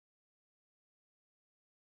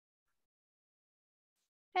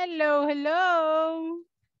Hello, hello.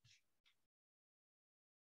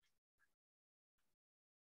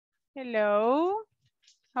 Hello.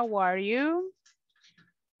 How are you?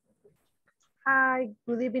 Hi,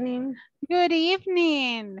 good evening. Good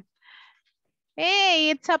evening.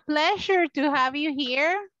 Hey, it's a pleasure to have you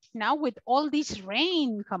here. Now with all this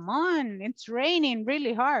rain, come on, it's raining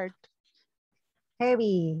really hard.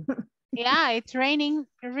 Heavy. Yeah, it's raining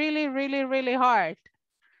really, really, really hard.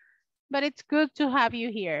 But it's good to have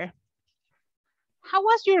you here. How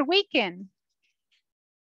was your weekend?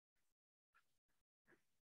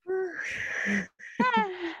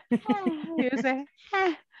 You say,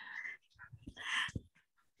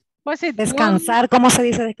 was it good? Descansar, ¿cómo se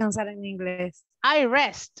dice descansar en inglés? I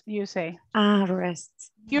rest, you say. Ah,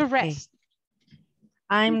 rest. You Okay. rest.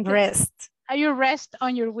 I'm rest. You rest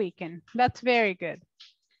on your weekend. That's very good.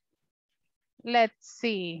 Let's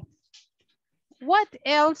see. What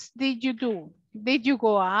else did you do? Did you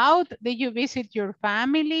go out? Did you visit your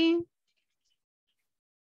family?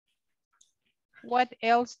 What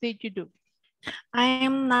else did you do? I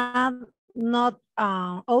am not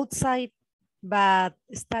outside, but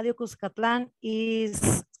Estadio Cuscatlán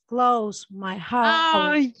is close my house.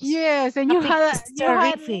 Oh yes, and It's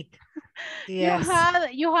terrific. Yes.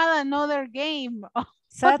 you had another game.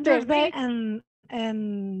 Saturday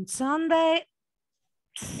and Sunday.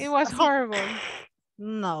 It was horrible.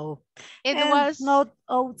 No. It and was not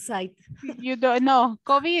outside. You don't know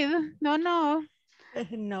COVID. No. No.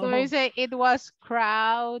 So you say it was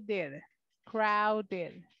crowded,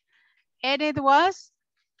 and it was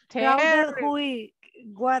Crowded. terrible.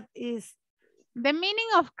 What is? The meaning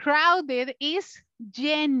of crowded is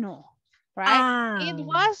lleno, right? It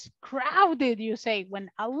was crowded, you say, when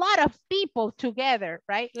a lot of people together,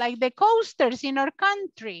 right? Like the coasters in our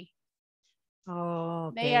country.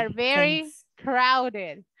 Oh, okay. They are very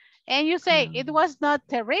crowded. And you say it was not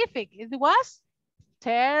terrific, it was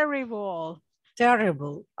terrible.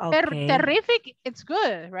 Terrible. Okay. Terrific, it's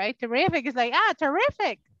good, right? Terrific is like,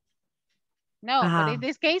 terrific. No, but in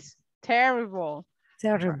this case, terrible.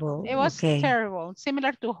 Terrible. It was terrible,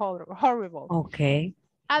 similar to horrible. Okay.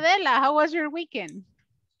 Adela, how was your weekend?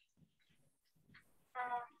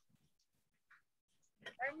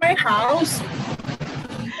 My house.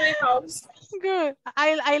 Good.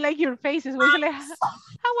 I like your faces. Like,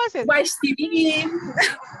 how was it? Watch TV.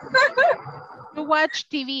 You watch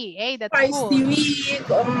TV. Hey, that's cool. Watch TV.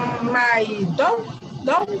 My dog.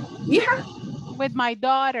 Yeah. With my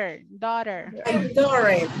daughter. My daughter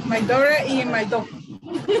and my dog.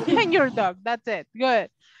 And your dog. That's it. Good.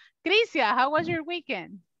 Crisia, how was your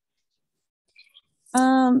weekend?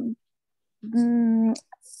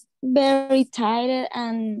 Very tired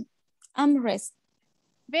and I'm rest.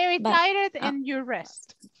 Very tired and you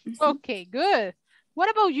rest. Okay, good. What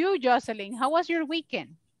about you, Jocelyn? How was your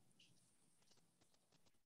weekend?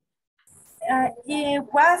 It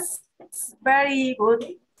was very good.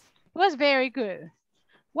 It was very good.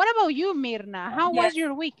 What about you, Mirna? How was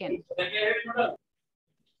your weekend?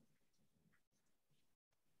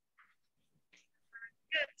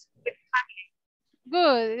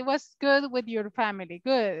 Good. It was good with your family.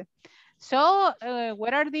 Good. So,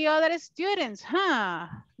 where are the other students?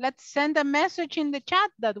 Let's send a message in the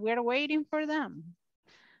chat that we're waiting for them.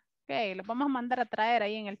 Ok, los vamos a mandar a traer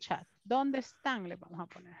ahí en el chat. ¿Dónde están? Les vamos a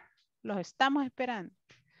poner. Los estamos esperando.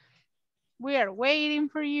 We are waiting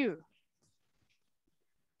for you.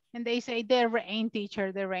 And they say, the rain,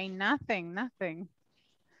 teacher, the rain. Nothing.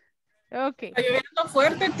 Okay. Está lloviendo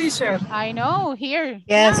fuerte, teacher. I know, here.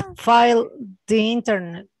 Yes, file the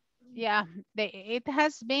internet. Yeah, it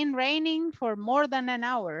has been raining for more than an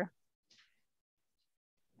hour.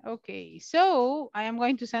 Okay, so I am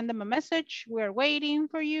going to send them a message. We're waiting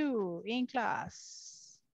for you in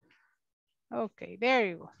class. Okay, there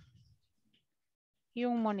you go. Y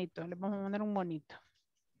un monito, le vamos a mandar un monito.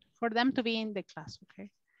 For them to be in the class, okay.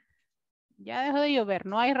 Ya dejó de llover,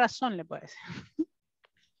 no hay razón, le puedo decir.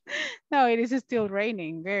 No, it is still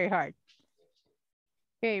raining very hard.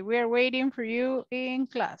 Okay, we're waiting for you in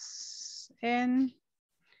class. And,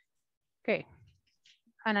 okay,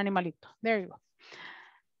 an animalito, there you go.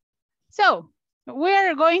 So,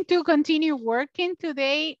 we're going to continue working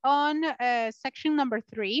today on section number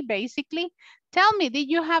 3, basically. Tell me, did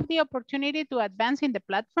you have the opportunity to advance in the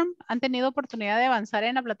platform? ¿Han tenido oportunidad de avanzar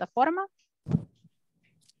en la plataforma?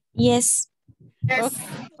 Yes.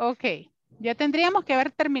 Okay. Ya tendríamos que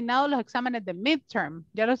haber terminado los exámenes de midterm.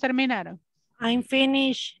 ¿Ya los terminaron? I'm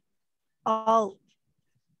finished all.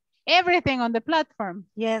 Everything on the platform?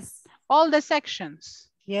 Yes. All the sections?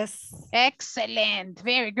 Yes. Excellent.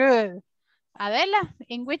 Very good. Adela,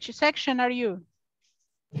 in which section are you?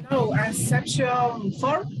 No, section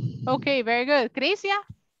 4. Okay, very good. Crisia?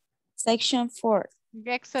 Section 4.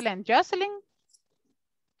 Excellent. Jocelyn?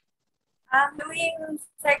 I'm doing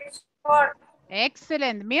section 4.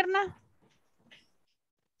 Excellent. Mirna?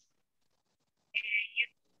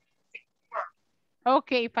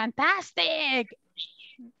 Okay, fantastic.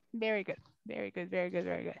 Very good. Very good, very good,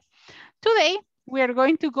 very good. Today, we are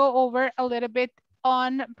going to go over a little bit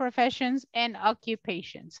on professions and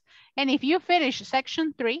occupations. And if you finish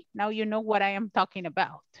section 3, now you know what I am talking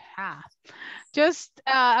about. Just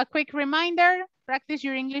a quick reminder, practice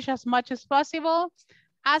your English as much as possible.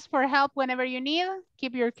 Ask for help whenever you need.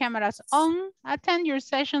 Keep your cameras on. Attend your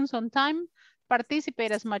sessions on time.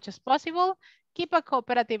 Participate as much as possible. Keep a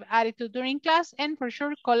cooperative attitude during class. And for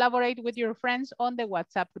sure, collaborate with your friends on the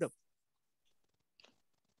WhatsApp group.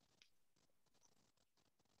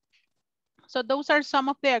 So those are some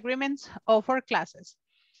of the agreements of our classes.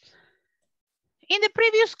 In the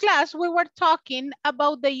previous class, we were talking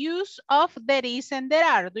about the use of there is and there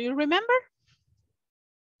are. Do you remember?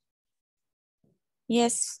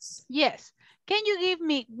 Yes. Yes. Can you give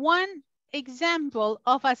me one example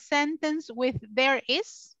of a sentence with there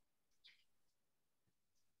is?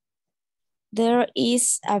 There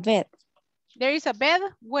is a bed There is a bed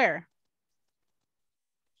where?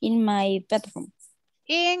 in my bedroom.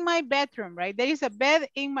 In my bedroom, right? There is a bed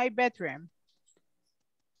in my bedroom.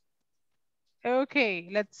 Okay,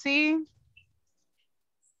 let's see.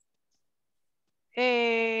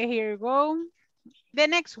 Here we go. The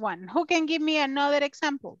next one. Who can give me another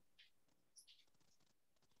example?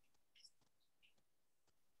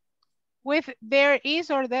 With there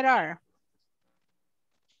is or there are?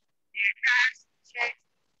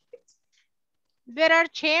 There are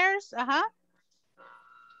chairs.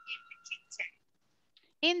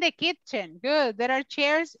 In the kitchen. Good. There are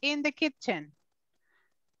chairs in the kitchen.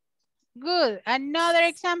 Good. Another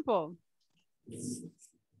example.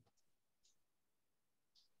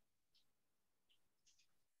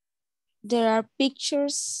 There are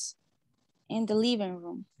pictures in the living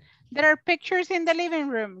room. There are pictures in the living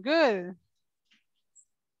room. Good.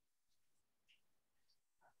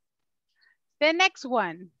 The next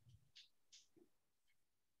one.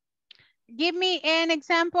 Give me an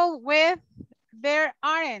example with there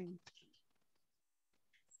aren't.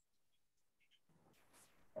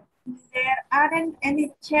 There aren't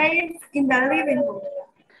any chairs in the living room.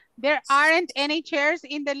 There aren't any chairs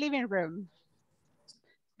in the living room.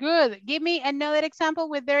 Good. Give me another example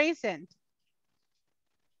with there isn't.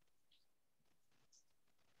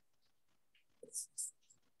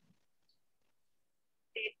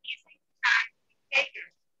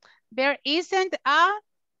 There isn't a.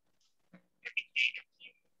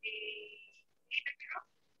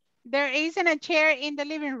 There isn't a chair in the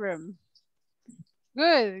living room.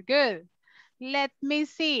 Good, good. Let me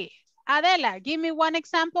see. Adela, give me one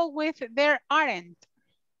example with there aren't.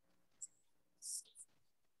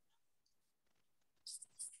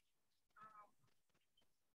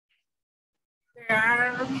 There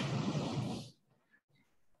are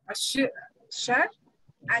a chair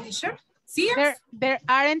and a chair. There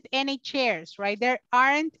aren't any chairs, right? There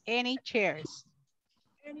aren't any chairs.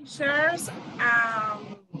 Any chairs?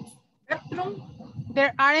 Bedroom.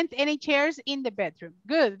 There aren't any chairs in the bedroom.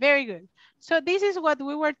 Good, very good. So this is what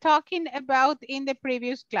we were talking about in the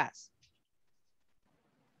previous class.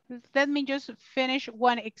 Let me just finish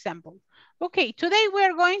one example. Okay, today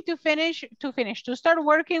we're going to start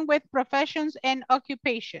working with professions and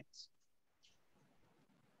occupations.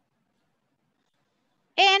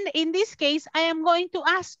 And in this case, I am going to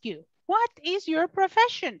ask you, what is your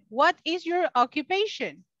profession? What is your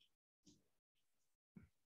occupation?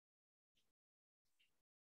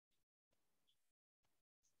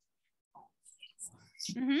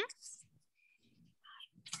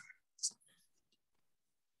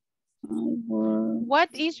 What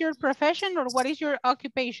is your profession or what is your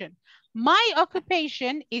occupation? My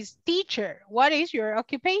occupation is teacher. What is your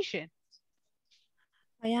occupation?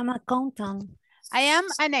 I am accountant. I am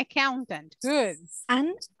an accountant. Good.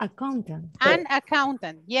 An accountant. An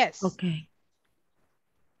accountant. Yes. Okay.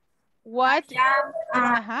 What?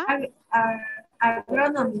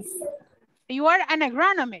 Agronomist. You are an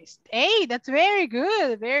agronomist. Hey, that's very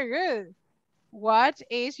good. Very good. What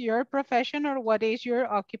is your profession or what is your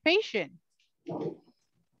occupation?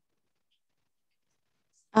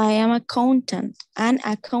 I am accountant. An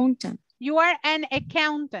accountant. You are an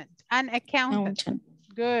accountant. An accountant.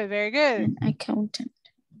 Good. Very good. An accountant.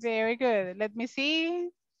 Very good. Let me see.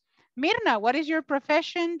 Mirna, what is your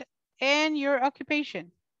profession and your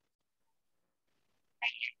occupation?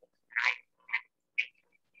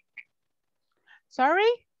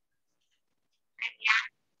 Sorry?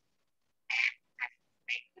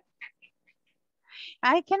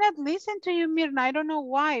 I cannot listen to you, Mirna. I don't know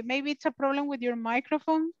why. Maybe it's a problem with your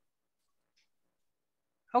microphone.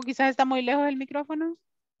 O quizás está muy lejos el micrófono.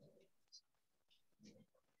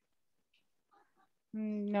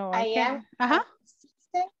 No, I can't.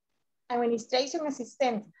 Administration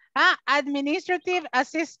assistant. Administrative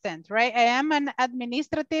assistant, right? I am an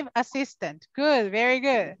administrative assistant. Good, very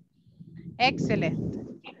good.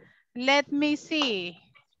 Excellent. Let me see.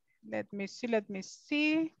 Let me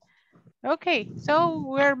see. Okay, so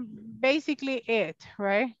we're basically it,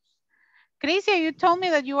 right? Crisia, you told me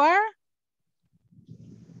that you are?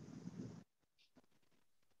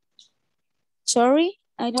 Sorry,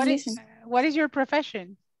 I don't listen. What is your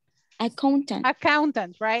profession? Accountant.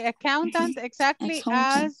 Accountant, right? Accountant, exactly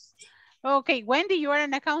Accountant. as... Okay, Wendy, you are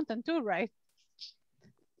an accountant too, right?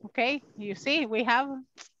 Okay, you see, we have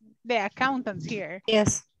the accountants here.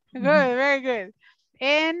 Yes. Good, very good.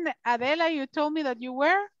 And Adela, you told me that you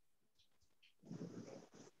were?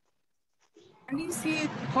 And is it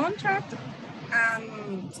contract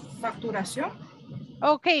and facturación?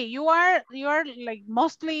 Okay, you are like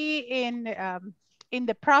mostly in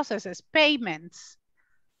the processes, payments.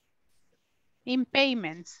 In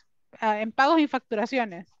payments, en pagos y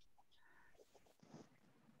facturaciones.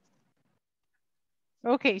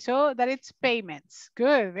 Okay, so that it's payments.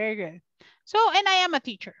 Good, very good. So, and I am a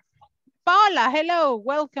teacher. Paola, hello,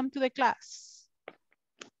 welcome to the class.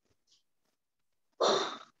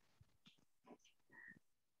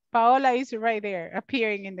 Paola is right there,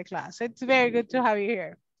 appearing in the class. It's very good to have you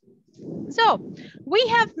here. So, we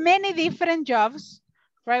have many different jobs,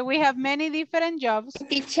 right? We have many different jobs.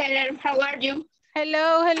 Teacher, how are you?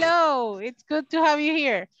 Hello, hello. It's good to have you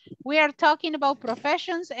here. We are talking about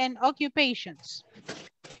professions and occupations.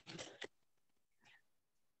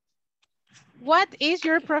 What is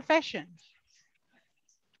your profession?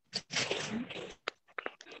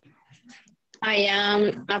 I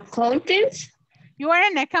am accountant. You are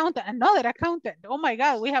an accountant, another accountant. Oh my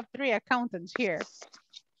God, we have 3 accountants here.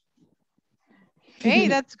 Hey,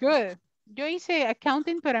 that's good. Yo hice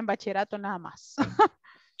accounting, pero en bachillerato nada más.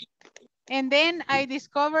 And then I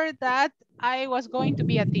discovered that I was going to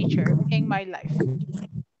be a teacher in my life.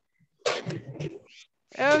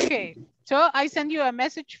 Okay, so I send you a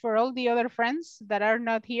message for all the other friends that are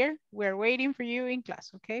not here. We're waiting for you in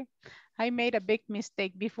class, okay? I made a big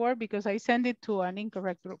mistake before because I sent it to an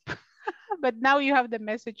incorrect group. But now you have the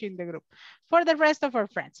message in the group for the rest of our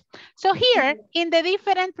friends. So here in the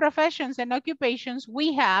different professions and occupations,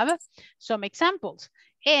 we have some examples.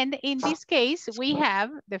 And in this case, we have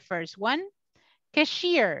the first one,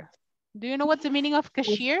 cashier. Do you know what's the meaning of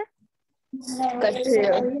cashier?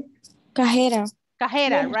 Cashier. Cajera.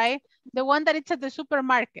 Cajera, right? The one that it's at the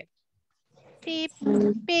supermarket. Beep,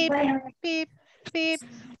 beep, beep, beep,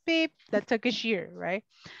 beep. That's a cashier, right?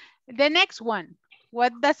 The next one,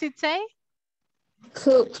 what does it say?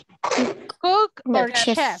 Cook. Cook or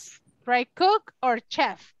Chef. chef, right? Cook or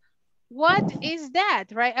chef. What is that,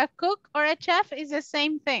 right? A cook or a chef is the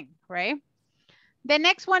same thing, right? The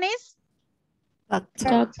next one is?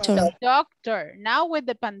 Doctor. Doctor. Now with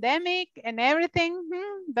the pandemic and everything,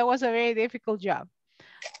 that was a very difficult job.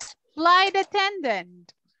 Flight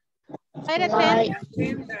attendant. Flight attendant,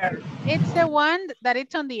 it's the one that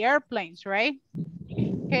it's on the airplanes, right?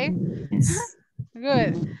 Okay,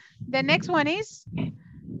 good. The next one is?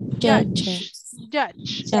 Judge.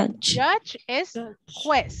 Judge. Judge. Judge is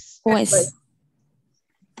juez. Juez.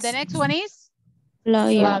 The next one is?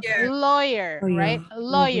 Lawyer. Lawyer, right?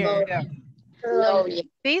 Lawyer.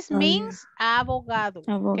 This means abogado,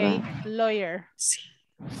 okay? Lawyer.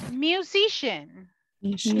 Musician.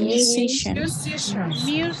 Musician.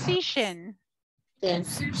 Musician. The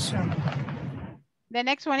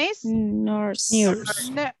next one is? Nurse.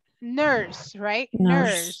 Nurse, right?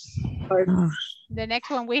 Nurse. The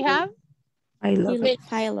next one we have?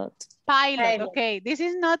 Pilot. Pilot, okay. This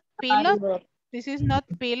is not pilot. This is not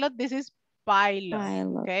pilot. This is pilot.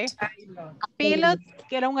 Okay. Pilot,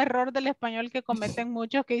 que era un error del español que cometen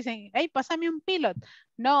muchos que dicen, hey, pásame un pilot.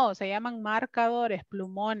 No, se llaman marcadores,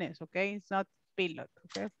 plumones, okay. It's not pilot,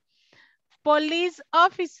 okay. Police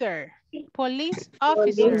officer. Police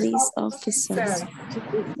officer. Police officers.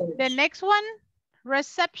 The next one,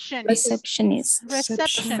 receptionist. Receptionist.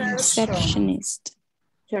 Receptionist.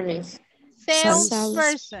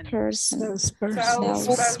 Salesperson.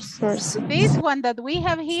 Salesperson. This one that we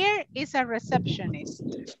have here is a receptionist,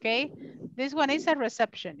 okay? This one is a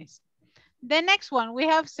receptionist. The next one, we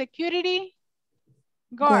have security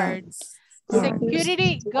guard.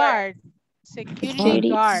 Security guard. Security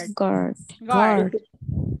guard. Guard.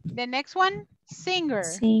 The next one, singer.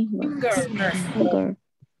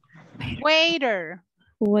 Waiter.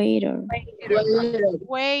 Waiter.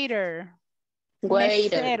 Waiter.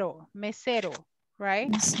 Waiter. Mesero. Mesero, right?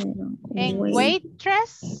 Mesero. And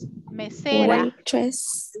waitress, mesera.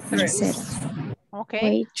 Waitress. Mesera. Okay.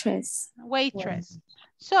 Waitress. Waitress.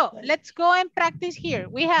 So let's go and practice here.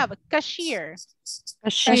 We have cashier,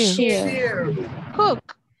 Cashier.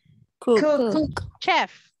 cook, Cook.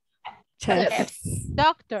 chef,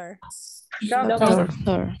 doctor,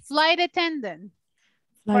 Doctor. flight attendant,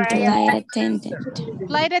 Flight attendant.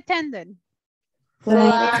 flight attendant,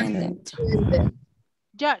 Flight attendant.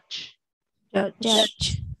 judge,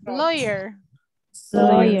 Judge. lawyer,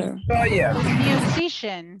 Lawyer.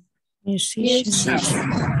 musician,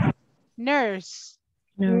 nurse,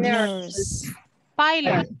 Nurse.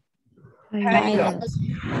 pilot, Pilot.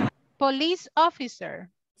 police officer,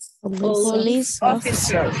 Police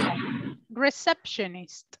officer.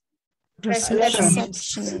 receptionist,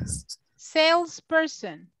 Receptionist.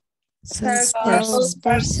 salesperson,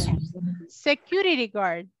 Salesperson. security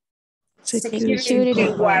guard, Security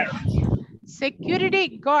guard.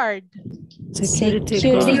 security guard,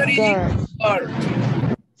 Security guard.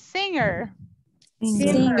 singer,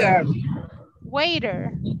 Singer.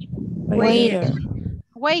 waiter, Waiter.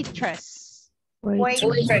 waitress.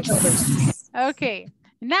 Waitress. Okay,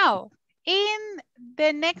 now in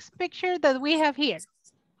the next picture that we have here,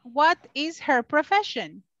 what is her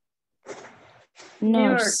profession?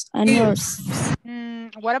 Nurse. A nurse.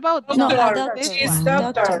 What about No, a Doctor. doctor. She's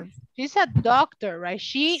doctor. She's a doctor, right?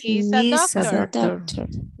 She is a She's a doctor. Doctor.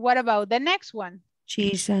 What about the next one?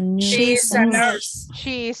 She's a nurse. She's a nurse.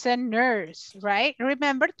 She is a nurse, right?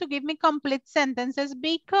 Remember to give me complete sentences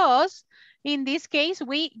because in this case,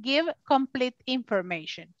 we give complete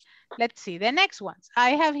information. Let's see the next ones.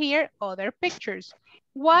 I have here other pictures.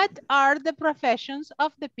 What are the professions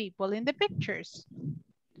of the people in the pictures?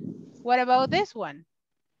 What about this one?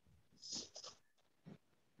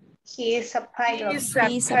 He is a pilot. He's a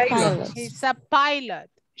He's a pilot. pilot. He's a pilot.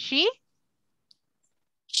 She?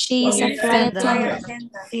 She is a flight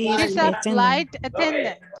attendant. She's a flight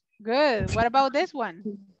attendant. Good. What about this one?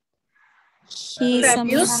 He is a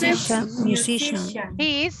musician. Musician.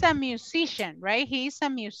 He is a musician, right? He is a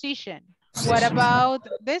musician. What about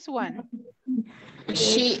this one?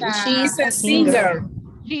 She She's a singer.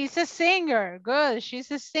 She's a singer. Good. She's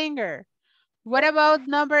a singer. What about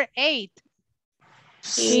number 8?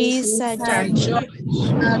 She is a judge.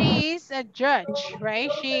 She is a judge, right?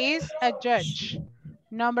 She is a judge.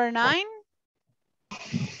 Number 9?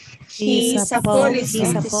 He is a police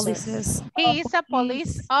He's a officer. police. He is a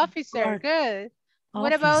police officer. Good.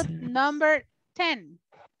 What about number 10?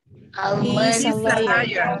 He is a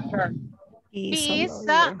lawyer. He is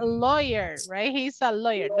a lawyer, right? He's a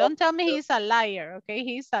lawyer. Don't tell me he's a liar, okay?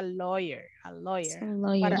 He's a lawyer, a lawyer. A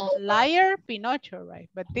lawyer. But liar, Pinocho, right?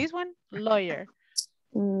 But this one, lawyer.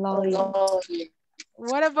 Lawyer.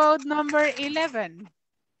 What about number 11?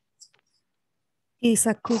 He's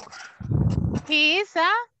a cook. He is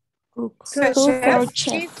a, Cook. Cook or he's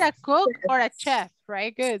chef. a cook or a chef,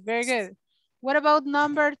 right? Good, very good. What about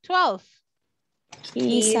number 12?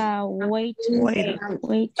 He is a waiter. He's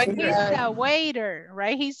a waiter,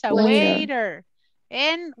 right? He's a Waiter. waiter.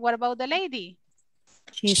 And what about the lady?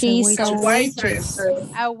 She's a Waitress.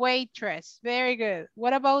 A waitress. Very good.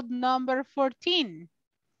 What about number 14?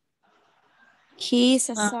 He is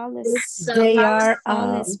a salesman. They are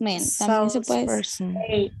a Salesman. También se puede decir salesperson.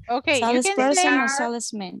 Okay, salesperson or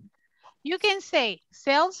salesman. you can say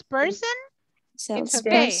salesperson.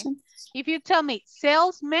 Salesperson. If you tell me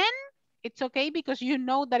salesman, it's okay because you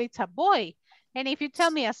know that it's a boy. And if you tell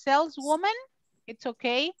me a saleswoman, it's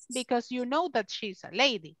okay because you know that she's a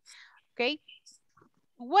lady. Okay.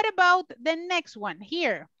 What about the next one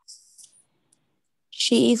here?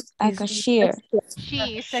 She is a cashier.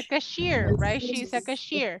 She is a cashier, right? She's a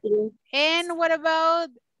cashier. And what about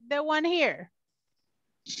the one here?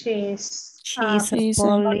 She's She's a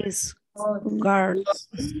police guard.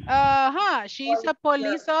 She's a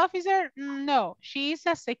police officer? No, she's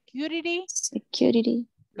a security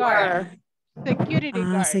guard. Security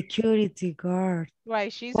guard. Security guard.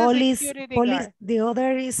 Right, she's Police, a security police. guard. The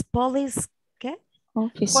other is police. ¿Qué?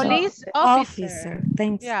 Officer. Police officer. Officer.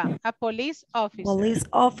 Thanks. Yeah, a police officer. Police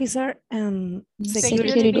officer and Security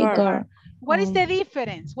security guard. guard. What is the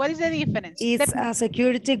difference? What is the difference? It's a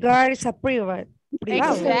security guard. It's a private.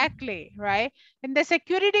 Exactly, right? And the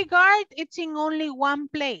security guard, it's in only one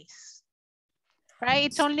place, right?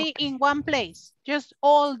 It's only in one place, just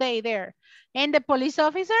all day there. And the police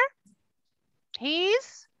officer,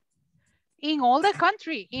 he's in all the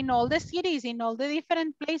country, in all the cities, in all the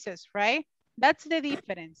different places, right? That's the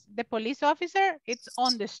difference. The police officer, it's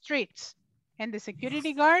on the streets, and the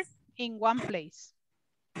security guard in one place.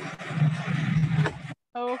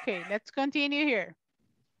 Okay, let's continue here.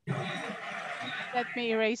 Let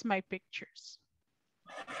me erase my pictures.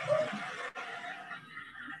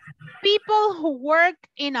 People who work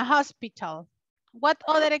in a hospital. What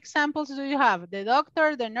other examples do you have? The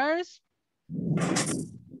doctor, the nurse?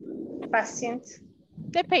 Pacients.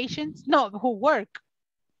 The patients? No, who work.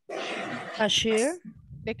 Cashier.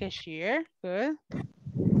 The cashier, good.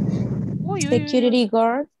 Security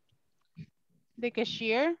guard. The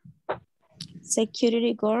cashier.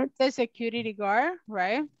 Security guard. The security guard,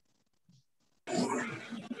 right?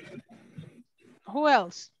 Who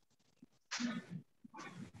else?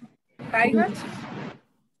 Private.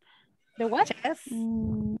 The what? Chef.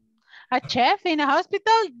 A chef in a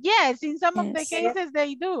hospital? Yes, in some of the Yes. cases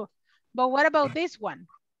they do. But what about this one?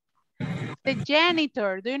 The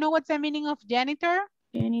janitor. Do you know what's the meaning of janitor?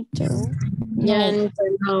 Janitor.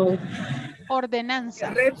 No.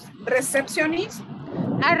 Ordenanza. Receptionist.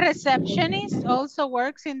 A receptionist also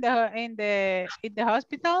works in the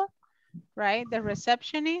hospital, right? The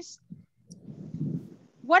receptionist.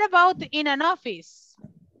 What about in an office?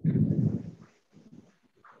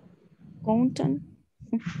 Accountant.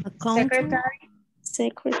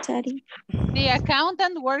 Secretary. The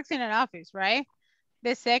accountant works in an office, right?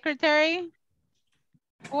 The secretary.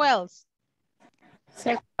 Who else?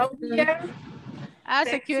 A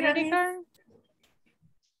security guard.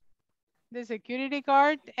 The security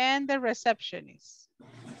guard and the receptionist.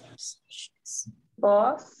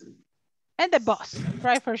 Boss. And the boss,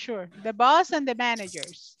 right, for sure. The boss and the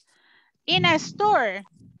managers. In a store.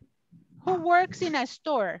 Who works in a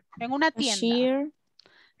store? En una tienda.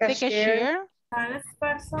 The cashier.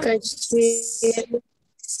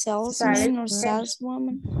 Salesman or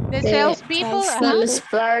saleswoman. The salespeople.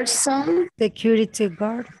 Salesperson. Security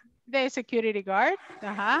guard. The security guard.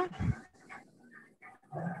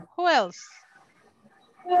 Who else?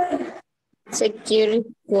 Security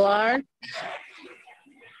guard.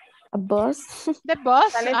 A boss. The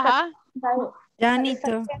boss.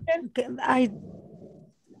 Janitor.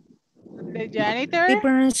 The janitor. The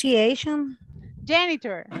pronunciation.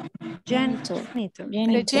 Janitor. Janitor.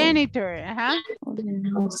 The janitor.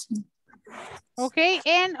 Okay,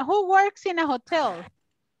 and who works in a hotel?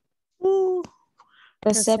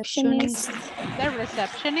 Receptionist. The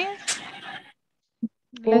receptionist.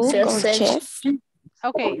 Cook or chef.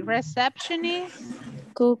 Okay, receptionist.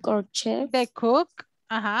 Cook or chef. The cook.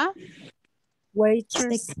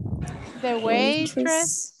 Waitress. The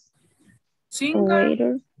waitress. Singer.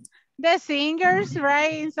 Waiter. The singers,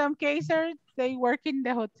 right? In some cases, they work in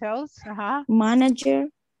the hotels. Manager.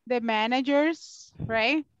 The managers,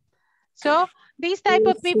 right? So these type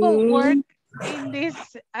of people work in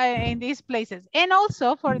these places. And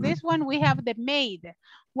also for this one, we have the maid.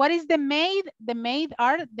 What is the maid? The maid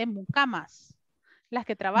are the mucamas. Las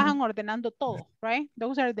que trabajan ordenando todo, right?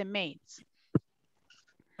 Those are the maids.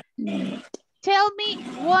 Tell me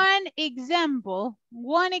one example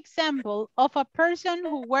of a person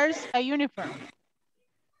who wears a uniform.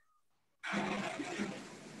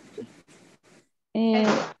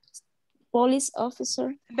 Police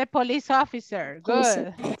officer. The police officer,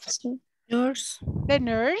 good. Nurse. The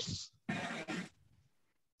nurse.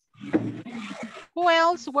 Who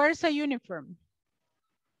else wears a uniform?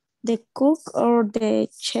 The cook or the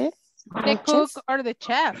chef. The cook or the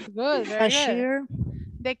chef, good, very Cashier. good.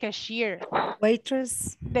 The cashier.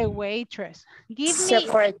 Waitress. The waitress. Give me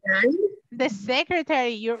the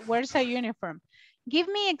secretary wears a uniform. Give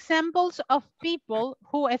me examples of people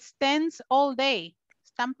who stands all day.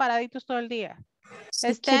 Están paraditos todo el día.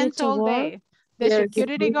 Stands all day. The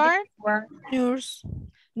security guard. Nurse.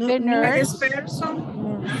 The nurse.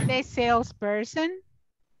 Person. The salesperson.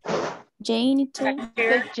 Janitor.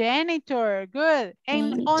 The janitor, good.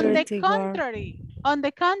 And on the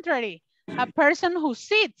contrary, a person who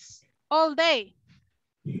sits all day.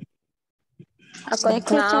 A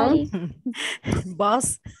secretary.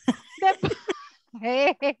 Boss.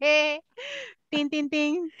 Hey, hey, hey. Ting, ting,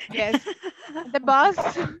 ting. Yes. The boss.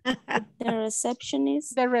 The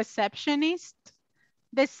receptionist. The receptionist.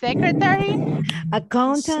 The secretary.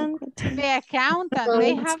 Accountant. The accountant.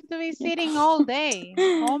 They have to be sitting all day.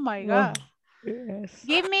 Oh my God. Yes.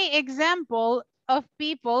 Give me example of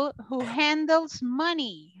people who handles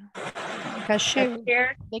money.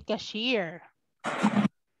 Cashier. The cashier.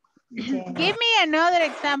 Give me another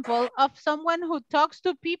example of someone who talks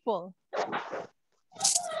to people.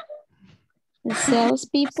 The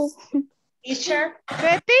salespeople. Teacher.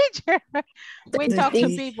 The teacher. We talk to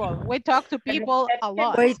people. We talk to people a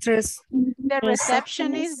lot. Waitress. The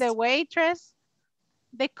receptionist, the waitress,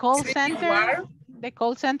 the call center, the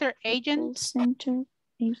call center agent. Call center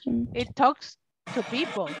agent. It talks to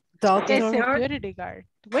people. The Doctor. security guard.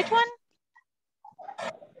 Which one?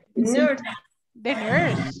 Nurse. The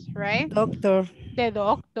nurse, right? Doctor. The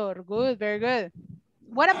doctor. Good, very good.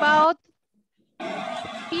 What about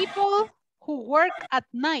people who work at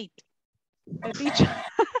night? The teacher.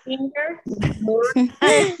 Finger.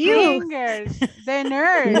 The You. singers. The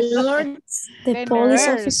nurse. Nurse. The The police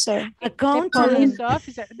nurse. officer. The Accountant. police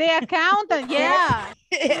officer. The accountant, yeah.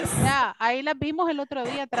 Yes. Yeah, ahí las vimos el otro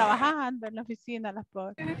día trabajando en la oficina, las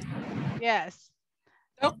pobres. Yes.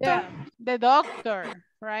 Doctor. Yeah, the doctor,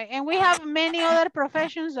 right? And we have many other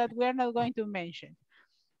professions that we're not going to mention.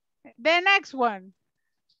 The next one,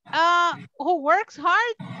 who works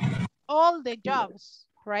hard? All the jobs,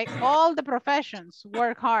 right? All the professions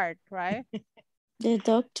work hard, right? The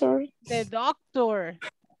doctor. The doctor,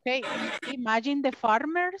 okay? Imagine the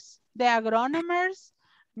farmers, the agronomers.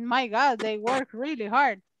 My God, they work really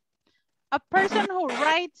hard. A person who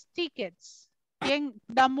writes tickets. ¿Quién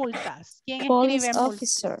da multas? ¿Quién Police escribe multas?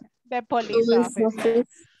 officer. The police officer.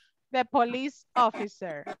 The police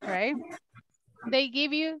officer, right? They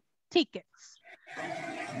give you tickets.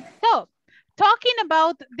 So, talking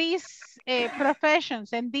about these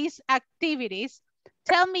professions and these activities,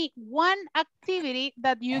 tell me one activity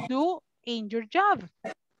that you do in your job.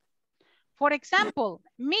 For example,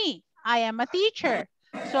 me, I am a teacher.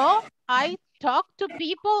 So, I talk to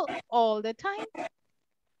people all the time.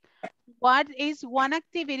 What is one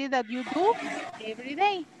activity that you do every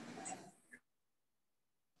day?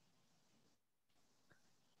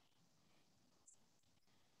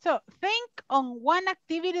 So think on one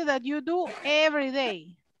activity that you do every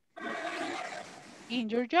day in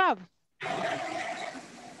your job.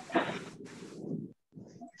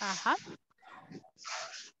 Uh-huh.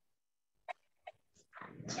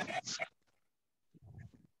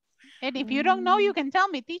 And if you don't know, you can tell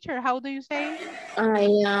me, teacher, how do you say? I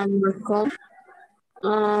am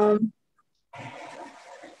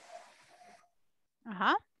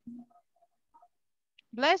Uh-huh.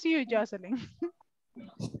 Bless you, Jocelyn.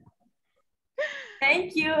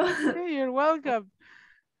 Thank you. You're welcome.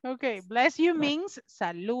 Okay, bless you means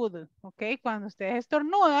salud. Okay, cuando ustedes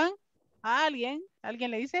estornudan a alguien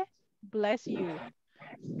le dice bless you.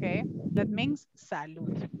 Okay, that means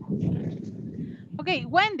salud. Okay,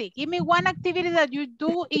 Wendy, give me one activity that you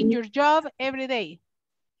do in your job every day.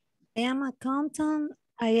 I am accountant.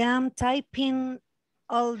 I am typing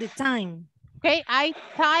all the time. Okay, I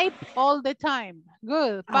type all the time.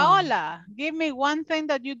 Good. Paola, give me one thing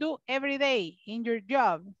that you do every day in your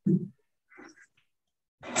job.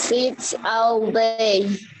 Sit all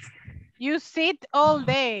day. You sit all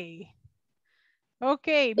day.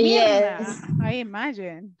 Okay, Mirna, Yes. I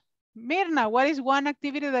imagine. Mirna, what is one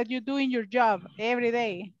activity that you do in your job every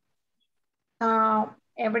day?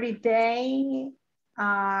 Every day,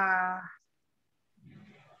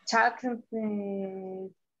 talking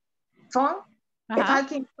phone.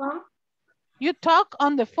 Talking phone. You talk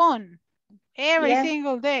on the phone every Yes.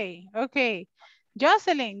 single day. Okay.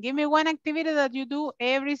 Jocelyn, give me one activity that you do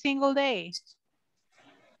every single day.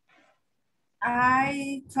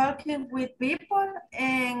 I talking with people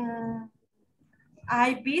and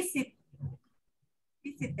I visited.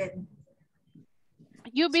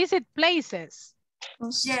 You visit places.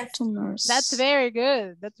 Customers. That's very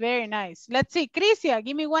good. That's very nice. Let's see. Crisia,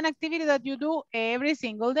 give me one activity that you do every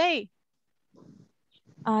single day.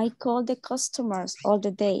 I call the customers all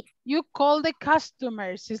the day. You call the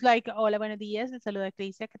customers. It's like, hola, buenos días. Les saluda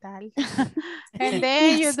Crisia, ¿qué tal? And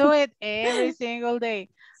then you do it every single day.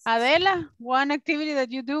 Adela, one activity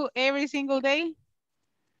that you do every single day.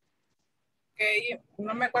 Okay,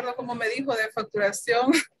 no me acuerdo cómo me dijo de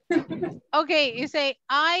facturación. Okay, you say,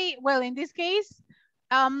 well, in this case,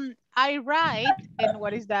 I write, and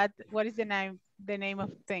what is that? What is the name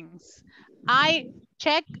of things? I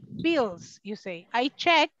check bills, you say. I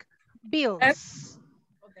check bills.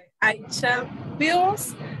 Okay. I check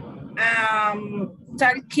bills,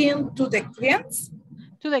 talking to the clients.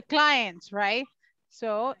 To the clients, right?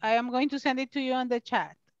 So I am going to send it to you on the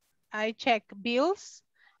chat. I check bills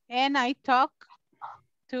and I talk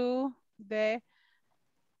to the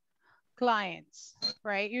clients,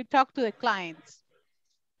 right? You talk to the clients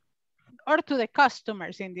or to the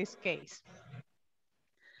customers in this case.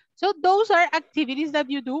 So those are activities that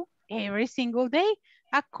you do every single day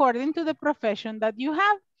according to the profession that you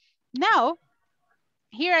have. Now,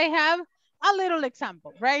 here I have a little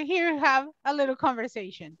example, right? Here I have a little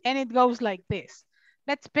conversation and it goes like this.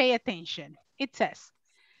 Let's pay attention. It says,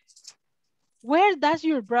 where does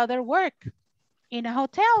your brother work? In a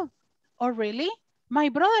hotel. Oh, really? My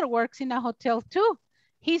brother works in a hotel too.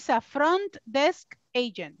 He's a front desk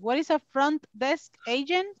agent. What is a front desk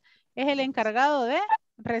agent? es el encargado de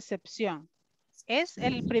recepción. Es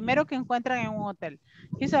el primero que encuentran en un hotel.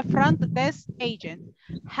 He's a front desk agent.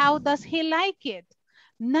 How does he like it?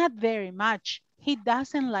 Not very much. He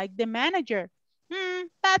doesn't like the manager.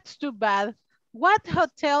 That's too bad. What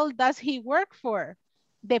hotel does he work for?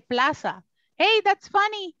 The Plaza. Hey, that's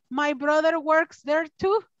funny. My brother works there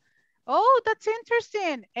too. Oh, that's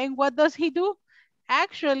interesting. And what does he do?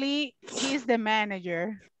 Actually, he's the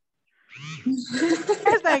manager.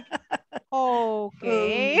 It's like,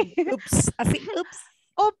 okay. Oops. Así, oops.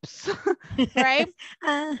 Oops, right?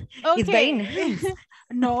 It's very Okay. nice.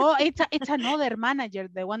 No, it's another manager,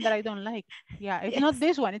 the one that I don't like. Yeah, it's not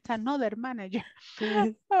this one, it's another manager.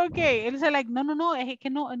 Okay, it's like, no, es que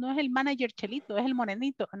no es el manager Chelito, es el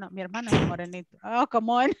morenito. No, mi hermano es el morenito. Oh, come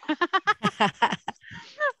on.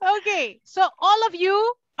 Okay, so all of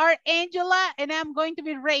you are Angela and I'm going to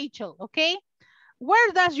be Rachel, okay?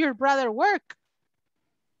 Where does your brother work?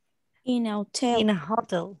 In a hotel. In a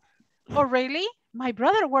hotel. Oh, really? My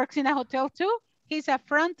brother works in a hotel too. He's a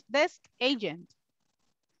front desk agent.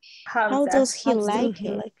 How does he like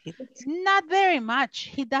it? Not very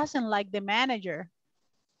much. He doesn't like the manager.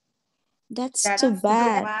 That's too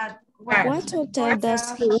bad. What hotel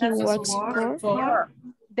does he work for?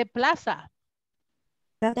 The Plaza.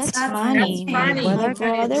 That's funny. My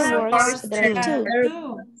brother works there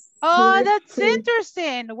too. Oh, that's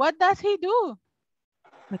interesting. What does he do?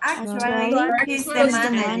 Actually, he's the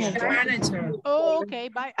manager. Oh, okay,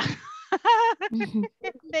 bye.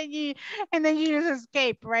 and then you just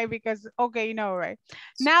escape, right? Because, okay, you know, right?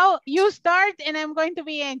 Now you start and I'm going to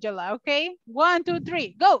be Angela, okay? 1, 2,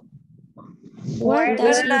 3, go. Where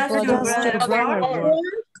does your brother work?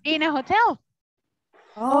 In a hotel.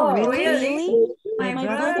 Oh, really? My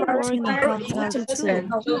brother works in a hotel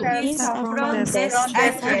too. He's a front desk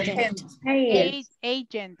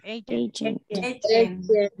Agent. agent.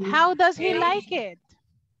 How does he like it?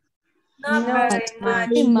 Not very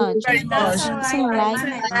Pretty much. He doesn't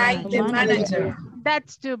like the manager.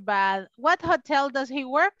 That's too bad. What hotel does he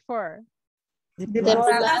work for? The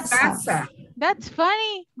Plaza. That's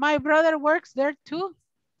funny. My brother works there too.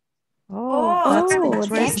 That's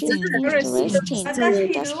that's interesting.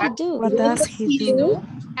 What does he do?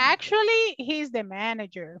 Actually, he's the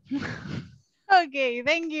manager. Okay,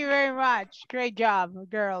 thank you very much. Great job,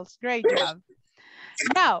 girls. Great job.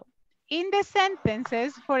 Now, in the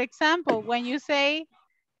sentences, for example, when you say,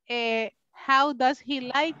 how does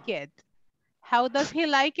he like it? How does he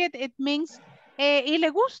like it? It means, y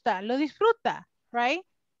le gusta, lo disfruta, right?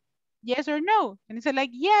 Yes or no? And it's like,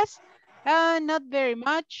 yes, not very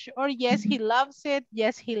much, or yes, he loves it,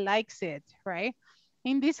 yes, he likes it, right?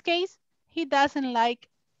 In this case, he doesn't like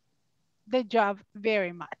the job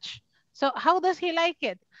very much. So how does he like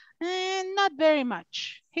it? Not very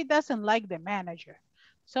much. He doesn't like the manager.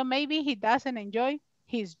 So maybe he doesn't enjoy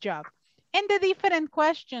his job. And the different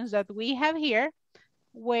questions that we have here,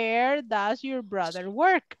 where does your brother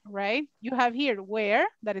work, right? You have here where,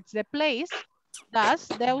 that it's the place, does,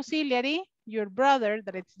 the auxiliary, your brother,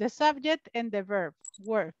 that it's the subject, and the verb,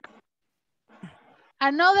 work.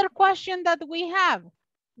 Another question that we have,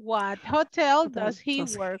 what hotel does he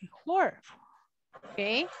work for?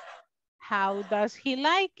 Okay, how does he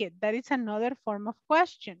like it? That is another form of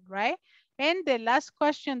question, right? And the last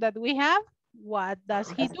question that we have, what does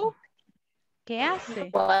he do? ¿Qué hace?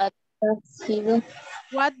 What does he do?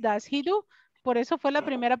 What does he do? Por eso fue la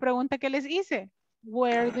primera pregunta que les hice.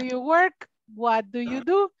 Where do you work? What do you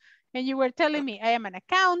do? And you were telling me, I am an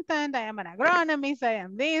accountant, I am an agronomist, I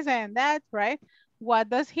am this, I am that, right? What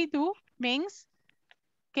does he do means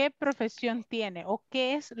qué profesión tiene o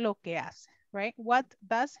qué es lo que hace, right? What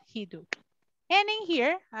does he do? And in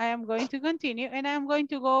here, I am going to continue and I'm going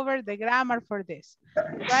to go over the grammar for this,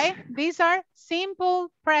 right? These are simple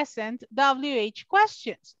present WH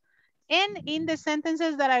questions. And in the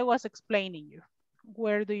sentences that I was explaining you,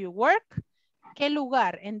 where do you work? ¿Qué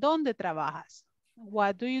lugar? ¿En dónde trabajas?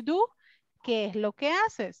 What do you do? ¿Qué es lo que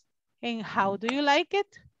haces? And how do you like it?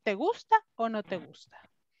 ¿Te gusta o no te gusta?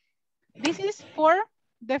 This is for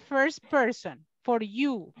the first person, for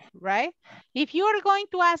you, right? If you are going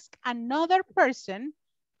to ask another person,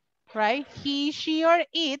 right? He, she, or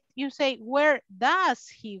it, you say, where does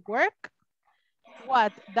he work?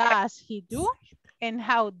 What does he do? And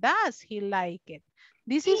how does he like it?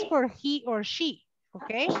 This is for he or she,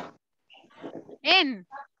 okay? And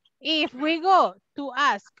if we go to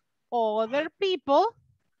ask other people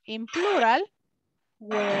in plural,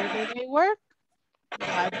 where do they work?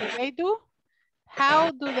 What do they do?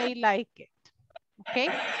 How do they like it? Okay?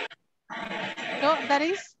 So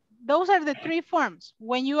those are the three forms.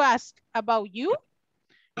 When you ask about you,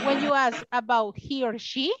 when you ask about he or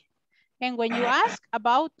she, and when you ask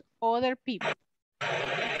about other people.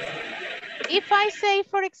 If I say,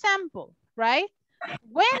 for example, right,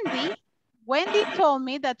 Wendy told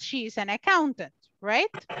me that she's an accountant, right?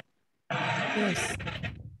 Yes.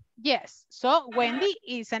 Yes, so Wendy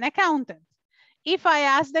is an accountant. If I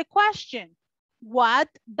ask the question, what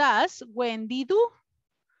does Wendy do?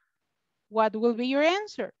 What will be your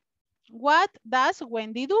answer? What does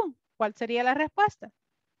Wendy do? ¿Cuál sería la respuesta?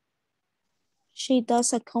 She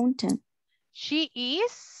does accountant. She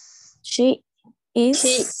is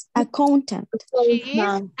accountant. She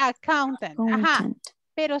is accountant. Ajá. Accountant.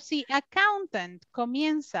 Pero si accountant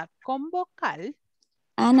comienza con vocal,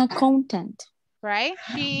 An accountant. right?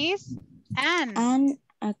 She is an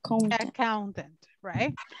accountant,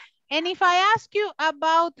 right? And if I ask you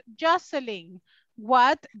about Jocelyn,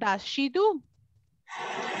 what does she do?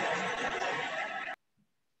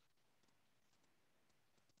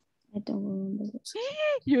 I don't remember.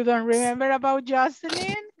 You don't remember about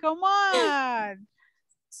Jocelyn? Come on.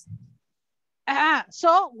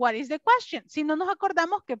 So, what is the question? Si no nos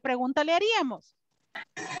acordamos, ¿qué pregunta le haríamos?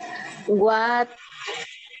 What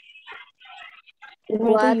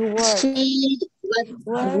Where do you work? Si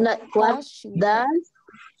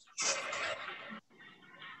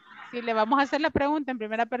le vamos a hacer la pregunta en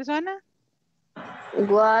primera persona.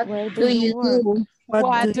 What do you do?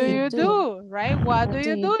 What do you do? Right? What do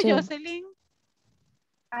you do, Jocelyn?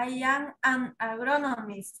 I am an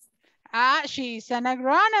agronomist. She's an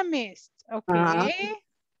agronomist. Okay.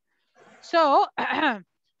 So,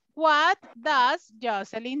 what does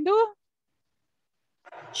Jocelyn do?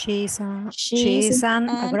 She's an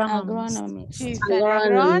agronomist. She's an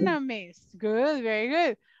agronomist. Good, very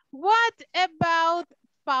good. What about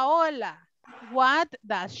Paola? What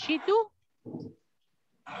does she do?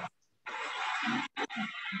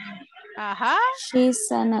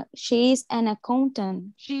 She's an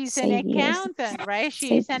accountant. She's an accountant, right?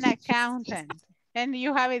 She's an accountant. And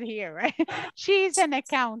you have it here, right? She's an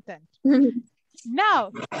accountant.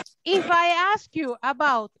 Now, if I ask you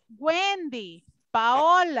about Wendy,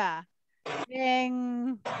 Paola,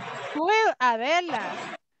 and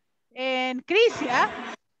Adela, and Crisia,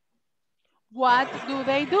 what do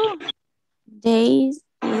they do? They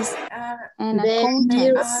are an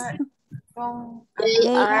accountant. They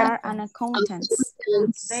are accountants.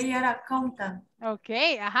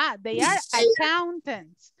 Okay, they are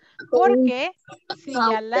accountants. Porque si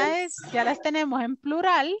ya las tenemos en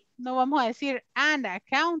plural, no vamos a decir an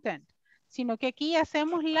accountant, sino que aquí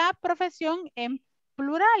hacemos la profesión en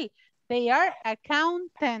plural. They are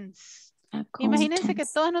accountants. Imagínense que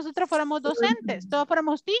todos nosotros fuéramos docentes, todos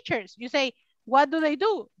fuéramos teachers. You say, what do they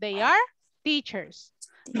do? They are teachers.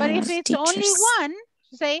 But if it's only one,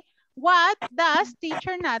 you say, what does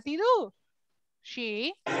teacher Nati do?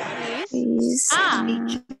 She is a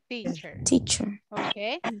teacher.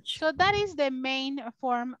 Okay, so that is the main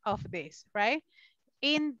form of this, right?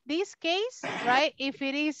 In this case, right, if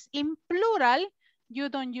it is in plural, you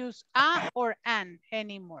don't use a or an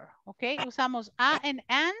anymore, okay? Usamos a and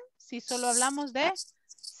an si solo hablamos de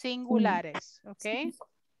singulares, okay?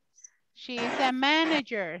 She is a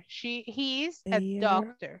manager. He is a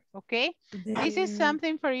doctor, okay? This is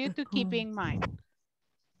something for you to keep in mind.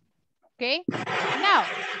 Okay, now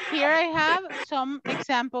here I have some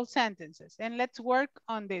example sentences and let's work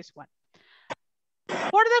on this one.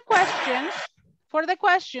 For the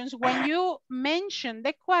questions, when you mention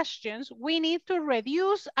the questions, we need to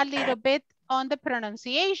reduce a little bit on the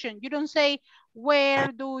pronunciation. You don't say,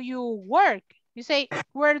 where do you work? You say,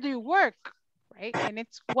 where do you work? Right? And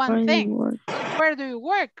it's one thing. Where do you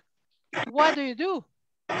work? What do you do?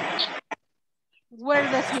 Where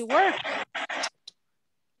does he work?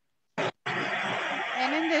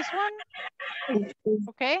 And in this one,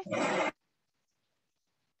 okay,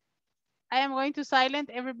 I am going to silence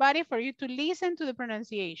everybody for you to listen to the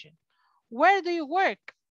pronunciation. Where do you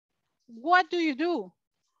work? What do you do?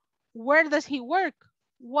 Where does he work?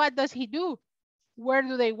 What does he do? Where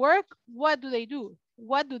do they work? What do they do?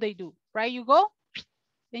 What do they do? Right, you go,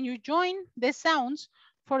 then you join the sounds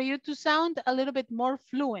for you to sound a little bit more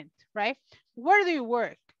fluent, right? Where do you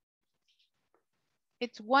work?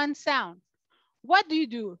 It's one sound. What do you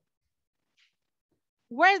do?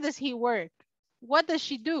 Where does he work? What does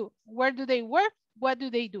she do? Where do they work? What do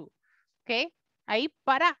they do? Okay. Ahí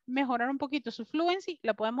para mejorar un poquito su fluency,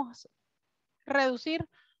 la podemos reducir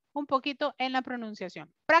un poquito en la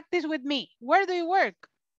pronunciación. Practice with me. Where do you work?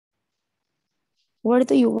 Where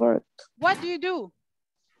do you work? What do you do?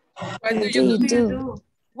 What do you do?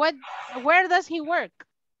 Where does he work?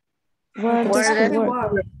 Where does he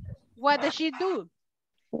work? What does she do?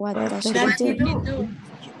 What does he do?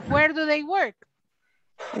 Where do they work?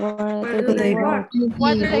 Where do they work?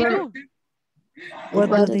 What do they do?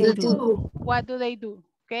 What do they do? What do they do?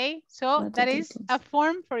 Okay, so What do that they is do? a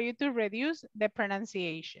form for you to reduce the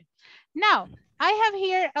pronunciation. Now, I have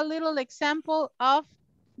here a little example of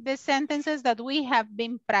the sentences that we have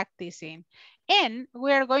been practicing. And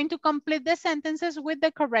we are going to complete the sentences with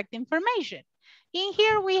the correct information. In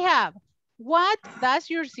here we have, what does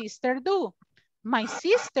your sister do? My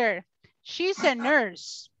sister, she's a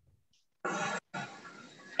nurse.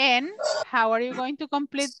 And how are you going to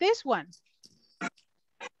complete this one?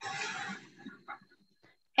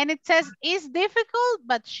 And it says, it's difficult,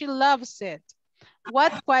 but she loves it.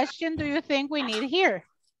 What question do you think we need here?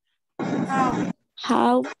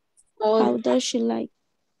 How does she like?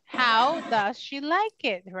 How does she like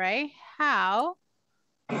it, right? How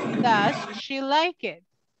does she like it?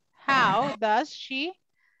 How does she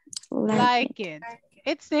like it?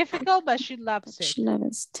 It's difficult, but she loves it. She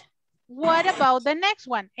loves it. What about the next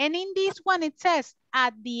one? And in this one, it says,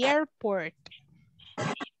 at the airport.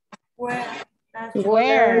 Where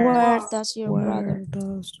does your brother?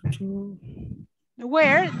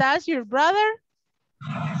 Where does your brother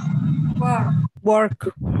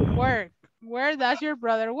Work. work? Where does your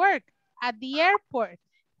brother work? At the airport.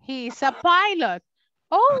 He's a pilot.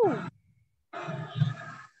 Oh,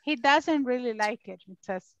 he doesn't really like it. It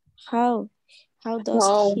says. How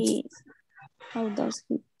does he like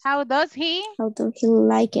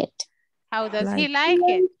it? How does he like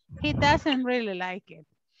it? He doesn't really like it.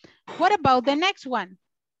 What about the next one?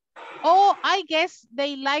 Oh, I guess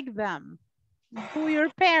they like them. Who, your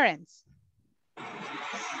parents?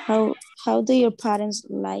 How do your parents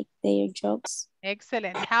like their jobs?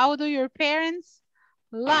 Excellent. How do your parents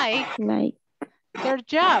like their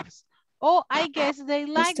jobs? Oh, I guess they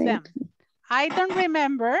like them. I don't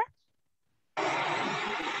remember.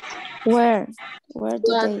 Where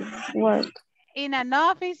do they work? In an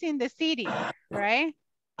office in the city, right?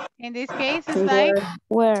 In this case, it's like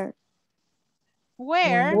where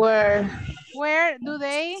do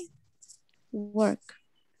they work?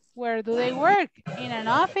 Where do they work? In an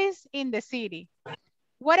office in the city.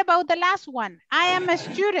 What about the last one? I am a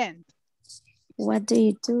student. What do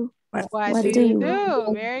you do? What do you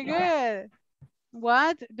do? Very good.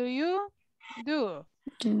 What do you do?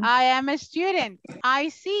 I am a student. I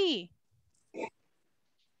see.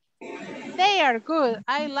 They are good.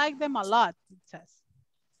 I like them a lot, it says.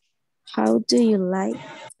 How do you like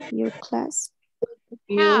your class?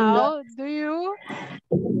 How do you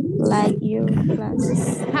like your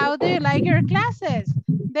classes? How do you like your classes?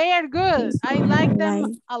 They are good. I like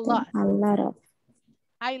them a lot.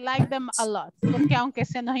 I like them a lot. Porque aunque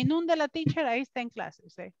se nos inunde la teacher, ahí está en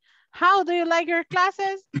clases. ¿eh? How do you like your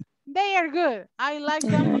classes? They are good. I like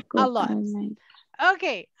them a lot.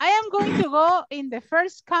 Okay, I am going to go in the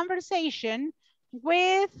first conversation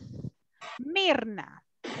with Mirna.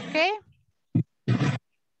 Okay?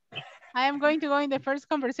 I am going to go in the first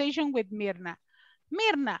conversation with Mirna.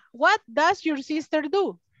 Mirna, what does your sister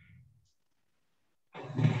do?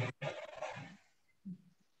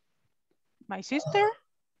 My sister?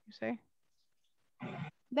 You say?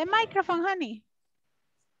 The microphone, honey.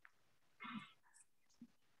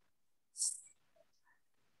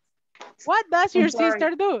 What does your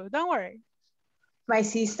sister do? Don't worry. My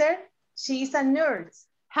sister, she's a nurse.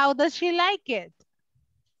 How does she like it?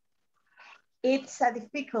 It's a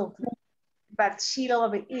difficult, but she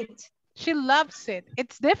loves it. She loves it.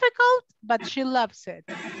 It's difficult, but she loves it.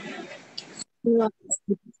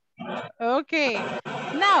 Okay.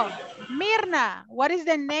 Now, Mirna, what is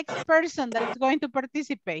the next person that is going to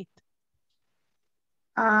participate?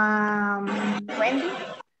 Wendy.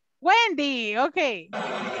 Wendy, okay.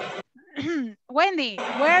 Wendy,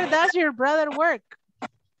 where does your brother work?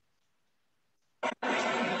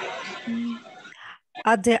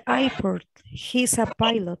 At the airport. He's a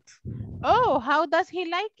pilot. Oh, how does he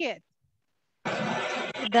like it?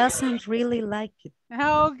 Doesn't really like it.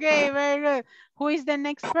 Okay, very good. Who is the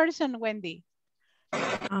next person, Wendy?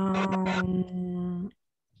 Adela?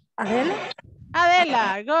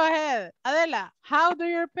 Adela, go ahead. Adela, how do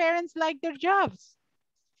your parents like their jobs?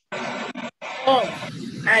 Oh,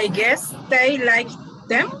 I guess they like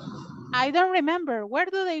them. I don't remember. Where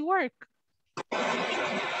do they work?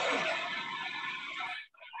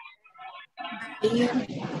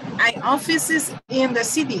 I offices in the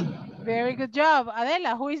city. Very good job.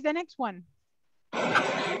 Adela, who is the next one?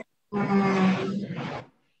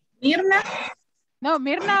 Mirna? No,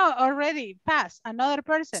 Mirna already passed. Another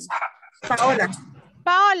person. Paola.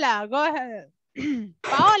 Paola, go ahead.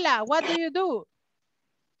 Paola, what do you do?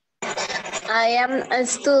 I am a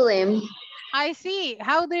student. I see.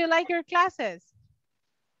 How do you like your classes?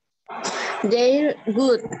 They're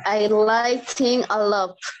good. I like them a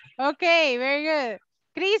lot. Okay, very good.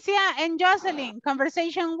 Crisia and Jocelyn,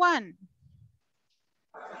 conversation 1.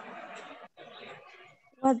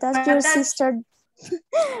 What does your sister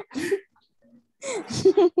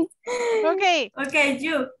Okay. Okay,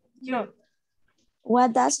 you.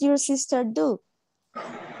 What does your sister do?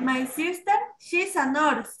 My sister, she's a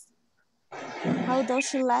nurse. How does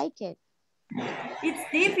she like it? It's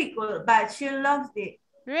difficult, but she loves it.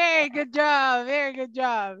 Very good job. Very good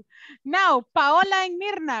job. Now, Paola and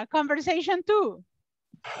Mirna, conversation 2.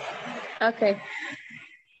 Okay.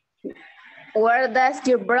 Where does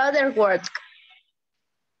your brother work?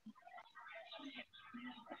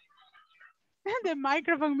 The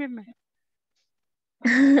microphone, Mirna.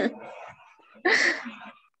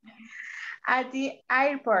 At the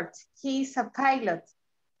airport. He's a pilot.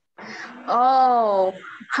 Oh,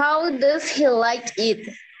 how does he like it?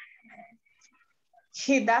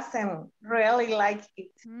 He doesn't really like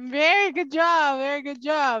it. Very good job. Very good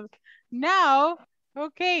job. Now,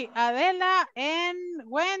 okay, Adela and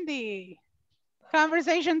Wendy.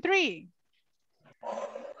 Conversation 3.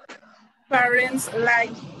 Parents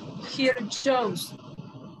like hear jokes.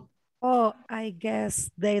 Oh, I guess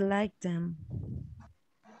they like them.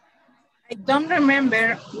 I don't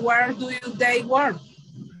remember where do they work.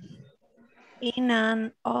 In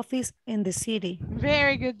an office in the city.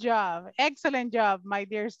 Very good job. Excellent job, my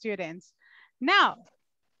dear students. Now,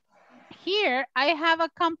 here I have a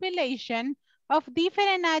compilation of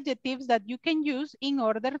different adjectives that you can use in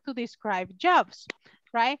order to describe jobs,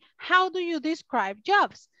 right? How do you describe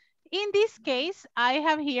jobs? In this case, I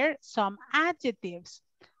have here some adjectives.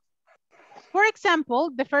 For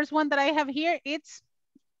example, the first one that I have here, it's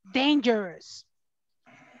dangerous.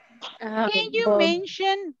 Can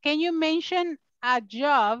you mention a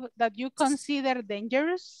job that you consider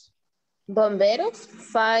dangerous? Bomberos,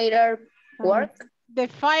 fire work. The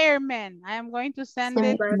fireman. I am going to send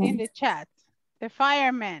it in the chat. The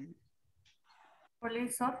fireman.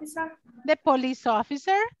 Police officer. The police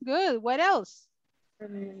officer. Good. What else?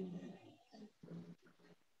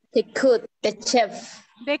 The cook, the chef.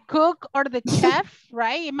 The cook or the chef,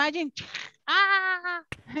 right? Imagine,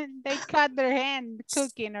 they cut their hand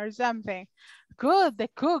cooking or something. Good, the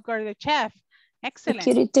cook or the chef. Excellent.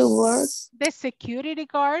 Security work. The security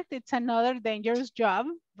guard, it's another dangerous job,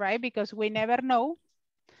 right? Because we never know,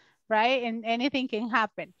 right? And anything can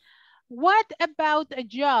happen. What about a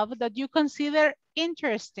job that you consider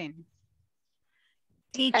interesting?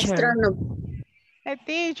 Teacher. Astronomer. A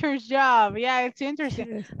teacher's job. Yeah, it's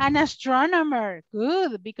interesting. An astronomer.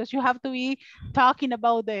 Good, because you have to be talking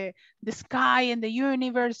about the sky and the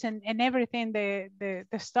universe and everything, the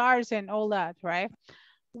stars and all that, right?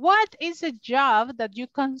 What is a job that you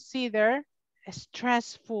consider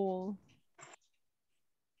stressful?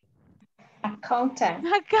 Accountant.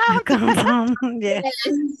 Accountant. Yes.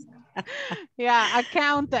 Yeah,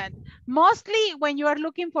 accountant. Mostly when you are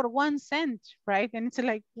looking for 1 cent, right? And it's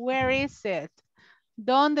like, where is it?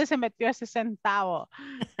 ¿Dónde se metió ese centavo?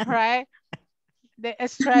 Right? The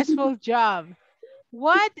stressful job.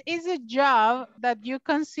 What is a job that you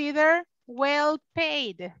consider well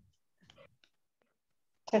paid?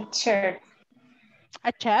 A chef.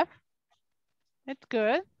 A chef? That's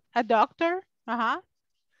good. A doctor?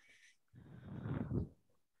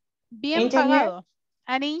 Bien Engineer. pagado.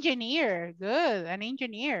 An engineer. Good. An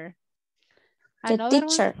engineer. The Another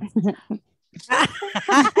teacher.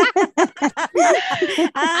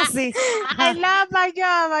 Sí. I love my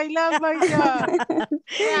job. I love my job.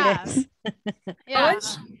 Yeah. Yes. Yeah.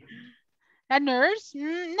 A nurse?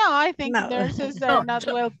 No, I think No. nurses are not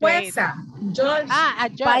well paid. Judge. A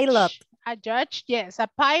judge. Pilot. A judge, yes. A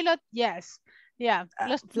pilot, yes. Yeah.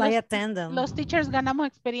 Flight attendant. Los teachers ganamos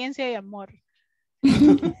experiencia y amor.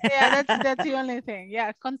 Yeah, that's the only thing.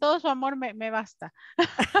 Yeah, con todo su amor me basta.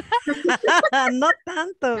 No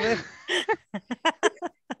tanto.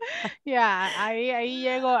 Yeah, ahí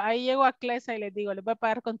llego a clase y les digo, les voy a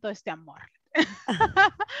pagar con todo este amor.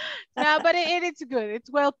 No, but it's good.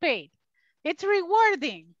 It's well paid. It's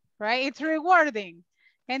rewarding, right? It's rewarding.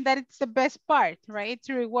 And that it's the best part, right? It's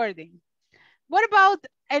rewarding. What about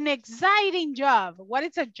an exciting job? What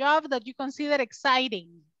is a job that you consider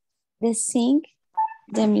exciting? The sing,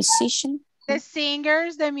 the musician. The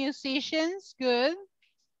singers, the musicians, good.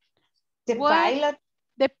 The pilot.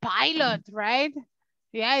 The pilot, right?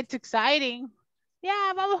 Yeah, it's exciting.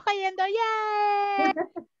 Yeah, vamos cayendo, yay!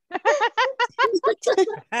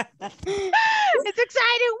 It's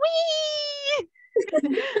exciting, wee!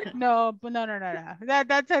 No.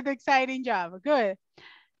 That's an exciting job, good.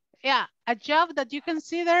 Yeah, a job that you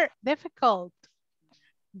consider difficult.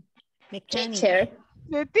 Mechanic. Teacher.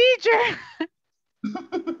 The teacher.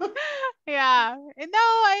 Yeah. No,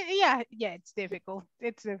 yeah, it's difficult.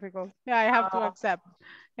 It's difficult. Yeah, I have to accept.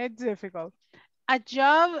 It's difficult. A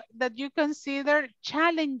job that you consider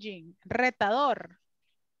challenging, retador.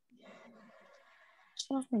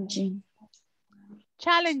 Challenging.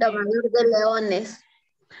 Challenging. Tomador de leones.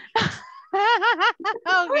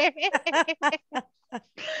 Okay.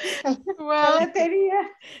 Well, Calatería.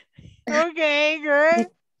 okay, good.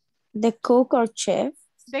 The cook or chef.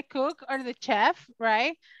 The cook or the chef,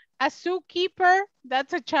 right? A zookeeper,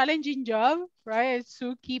 that's a challenging job, right? A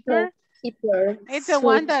zookeeper. Keeper. It's the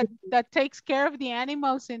one that takes care of the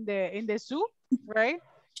animals in the zoo, right?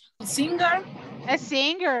 Singer. A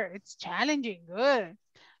singer, it's challenging, good.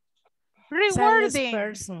 Rewarding,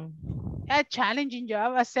 Salesperson. a challenging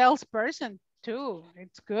job. A salesperson too,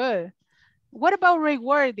 it's good. What about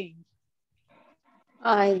rewarding?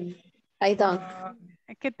 I don't.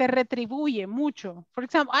 Que te retribuye mucho. For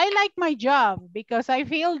example, I like my job because I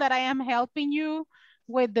feel that I am helping you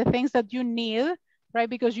with the things that you need, right?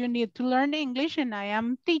 Because you need to learn English and I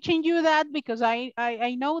am teaching you that because I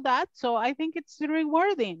know that. So I think it's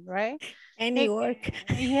rewarding, right? Any work.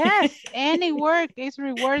 Yes, any work is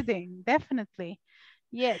rewarding, definitely.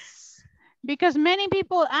 Yes, because many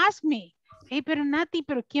people ask me, hey, pero Nati,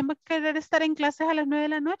 pero ¿quién va a querer estar en clases a las 9 de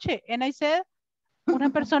la noche? And I said, una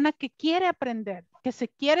persona que quiere aprender, que se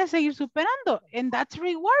quiere seguir superando, and that's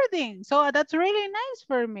rewarding. So that's really nice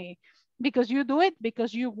for me because you do it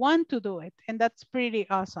because you want to do it, and that's pretty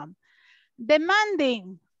awesome.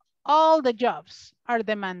 Demanding, all the jobs are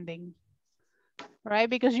demanding, right?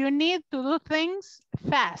 Because you need to do things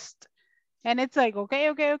fast. And it's like, okay,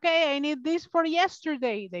 I need this for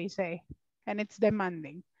yesterday, they say, and it's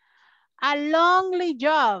demanding. A lonely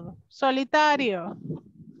job, solitario.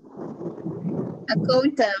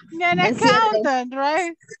 Accountant. An accountant,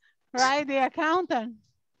 right? Right, the accountant.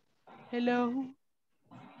 Hello,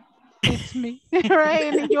 it's me,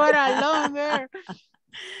 right? And you're alone there.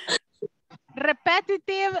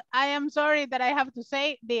 Repetitive, I am sorry that I have to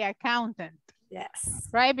say the accountant. Yes.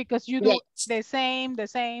 Right, because you do the same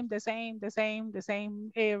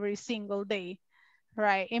every single day.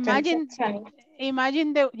 Right, imagine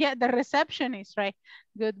the receptionist, right?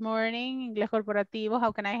 Good morning, Inglés Corporativo,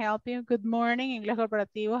 how can I help you? Good morning, Inglés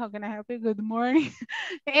Corporativo, how can I help you? Good morning.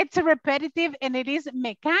 It's repetitive and it is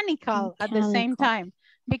mechanical at the same time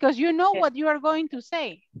because you know what you are going to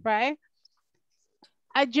say, right?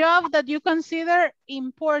 A job that you consider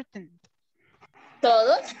important.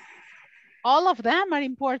 Todos. All of them are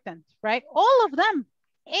important, right? All of them.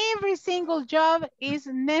 Every single job is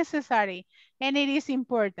necessary and it is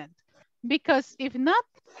important. Because if not,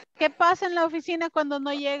 ¿qué pasa en la oficina cuando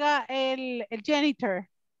no llega el janitor?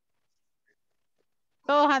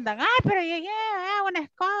 Todos andan, ay, pero llegué, una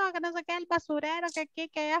escoba, que no sé qué, el basurero, que aquí,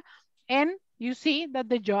 que allá. And you see that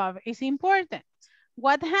the job is important.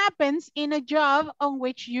 What happens in a job on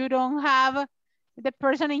which you don't have the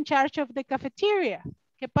person in charge of the cafeteria?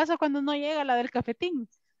 ¿Qué pasa cuando no llega la del cafetín?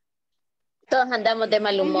 Todos andamos de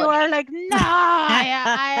mal humor. You are like, no,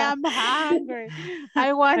 I am hungry.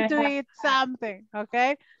 I want to eat something,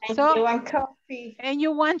 okay? And so you want coffee. And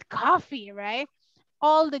you want coffee, right?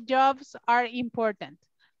 All the jobs are important.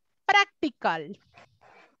 Practical.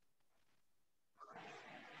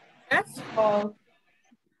 Yes.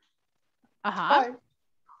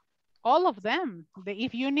 All of them.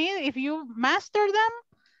 If you master them,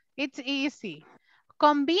 it's easy.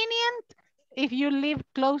 Convenient if you live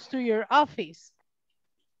close to your office.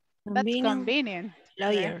 That's convenient.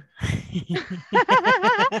 Lawyer.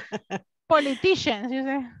 Politicians, you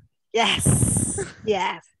say?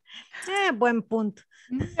 Yes. Buen punto.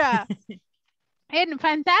 Yeah. And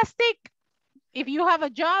fantastic, if you have a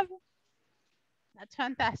job, that's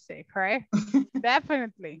fantastic, right?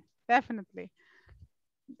 Definitely.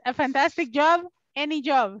 A fantastic job, any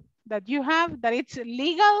job that you have that it's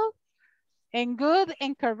legal and good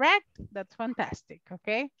and correct, that's fantastic,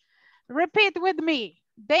 okay? Repeat with me.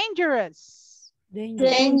 Dangerous.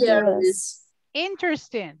 Dangerous.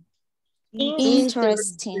 Interesting.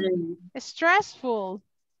 Stressful.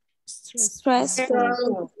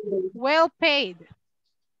 Well paid.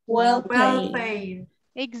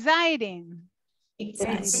 Exciting.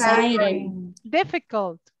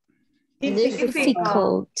 Difficult.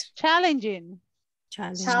 Challenging.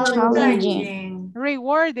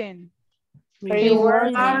 Rewarding.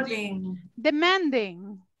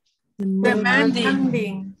 Demanding.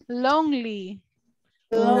 Lonely.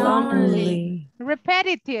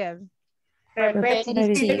 Repetitive.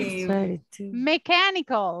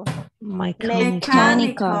 Mechanical.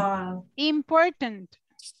 Important.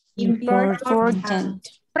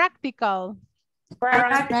 Practical.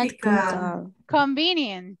 Practical.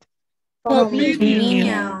 Convenient.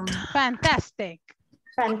 Convenient. Fantastic.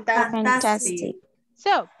 Fantastic.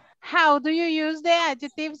 So, how do you use the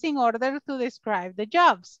adjectives in order to describe the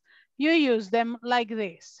jobs? You use them like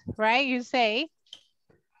this, right? You say,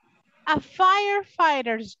 a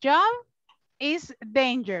firefighter's job is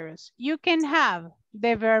dangerous. You can have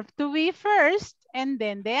the verb to be first and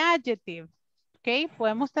then the adjective. ¿Ok?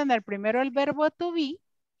 Podemos tener primero el verbo to be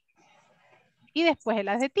y después el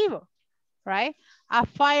adjetivo. Right? A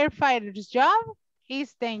firefighter's job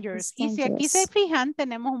is dangerous. Y si aquí se fijan,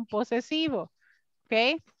 tenemos un posesivo.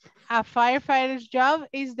 ¿Ok? A firefighter's job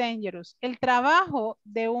is dangerous. El trabajo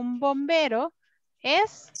de un bombero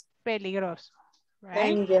es peligroso.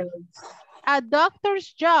 Right? Dangerous. A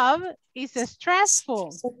doctor's job is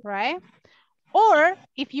stressful, right? Or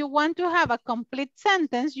if you want to have a complete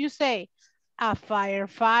sentence, you say, a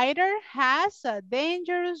firefighter has a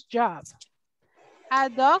dangerous job. A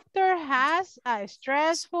doctor has a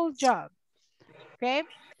stressful job, okay?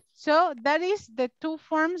 So that is the two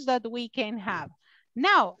forms that we can have.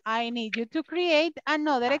 Now, I need you to create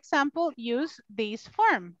another example. Use this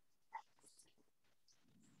form.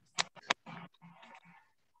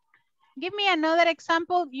 Give me another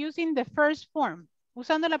example using the first form.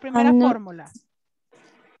 Usando la primera fórmula.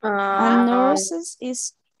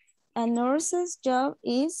 A nurse's job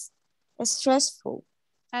is stressful.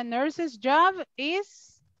 A nurse's job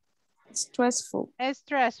is Stressful.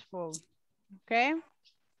 stressful. Okay.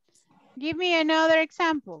 Give me another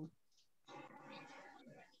example.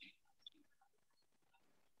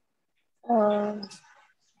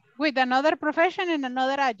 With another profession and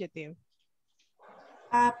another adjective.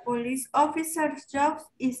 A police officer's job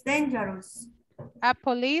is dangerous. A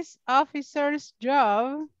police officer's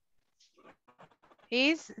job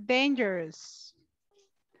is dangerous.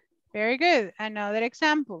 Very good. Another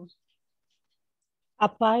example. A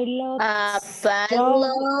pilot's job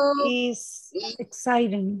is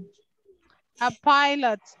exciting. A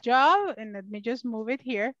pilot's job, and let me just move it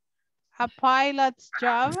here. A pilot's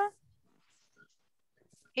job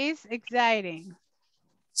is exciting.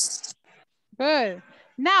 Good.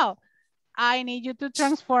 Now, I need you to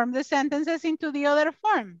transform the sentences into the other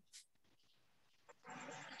form.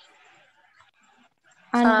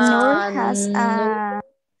 A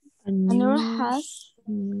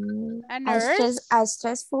nurse has a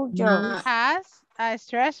stressful job. Has a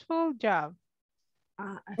stressful job.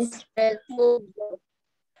 Stressful.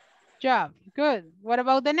 Job. Good. What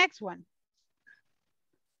about the next one?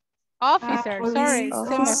 Officer. Sorry.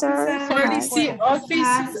 Officer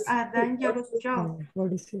has a dangerous job.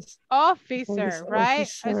 Officer, right?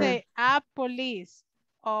 I say a police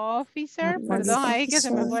officer. Perdón, ahí que se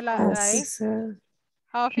me fue la ahí.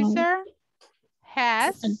 Officer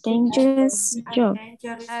has a dangerous job.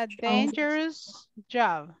 A dangerous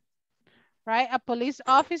job. Right? A police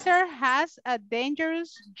officer has a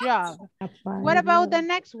dangerous job. What about the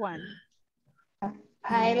next one?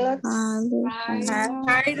 Pilots.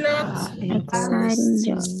 Exciting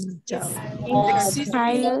job.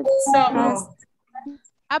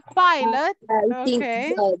 A pilot.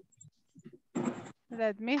 Okay.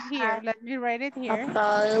 Let me write it here. A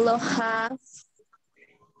pilot has.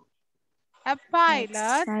 A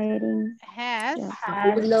pilot has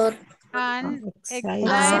an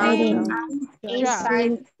exciting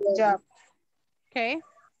job. Okay.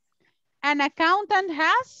 An accountant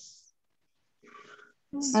has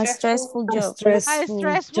a stressful job. A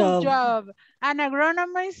stressful job. An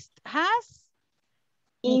agronomist has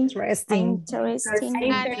Interesting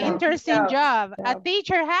job. A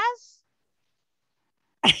teacher has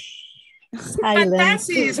silence.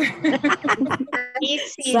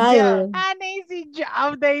 Easy Silent. an easy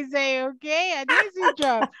job, they say, okay? An easy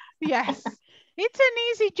job. Yes. It's an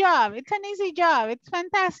easy job. It's an easy job. It's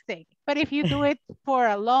fantastic. But if you do it for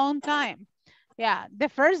a long time, yeah, the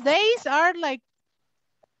first days are like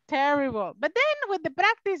terrible. But then with the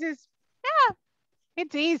practices, yeah,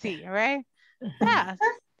 it's easy, right? Yeah.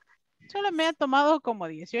 Solo me ha tomado como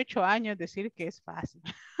 18 años decir que es fácil.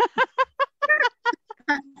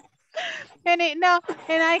 And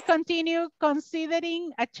I continue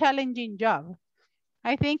considering a challenging job.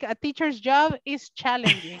 I think a teacher's job is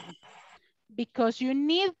challenging because you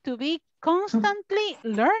need to be constantly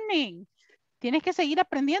learning. Tienes que seguir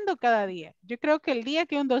aprendiendo cada día. Yo creo que el día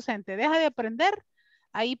que un docente deja de aprender,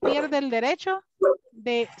 ahí pierde el derecho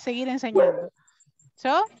de seguir enseñando.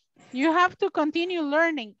 So, you have to continue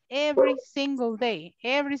learning every single day.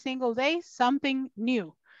 Every single day, something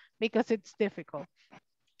new because it's difficult.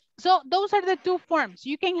 So those are the two forms.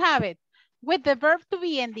 You can have it with the verb to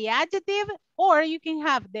be and the adjective, or you can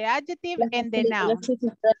have the adjective and the noun.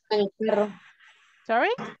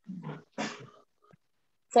 Sorry?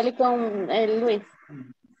 Salí con Luis.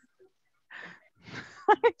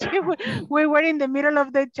 We were in the middle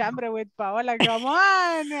of the chamber with Paola. Come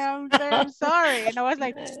on, I'm sorry. And I was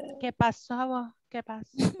like, ¿qué pasó? ¿Qué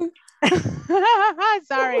pasó?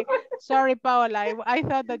 Sorry, Paola. I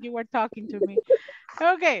thought that you were talking to me.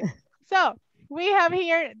 Okay, so we have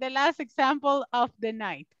here the last example of the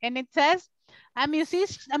night. And it says, a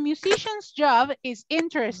musician's job is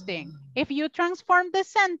interesting. If you transform the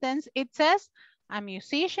sentence, it says, a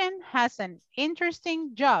musician has an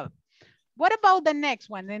interesting job. What about the next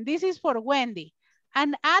one? And this is for Wendy.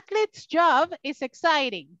 An athlete's job is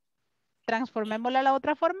exciting. Transformémosla a la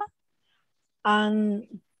otra forma. An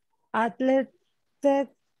athlete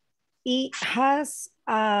has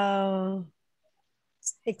a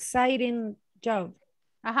exciting job.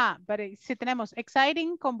 Ajá, pero si tenemos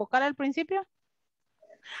exciting con vocal al principio.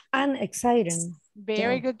 An exciting.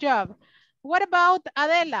 Very good job. What about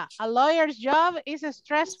Adela? A lawyer's job is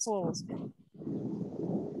stressful.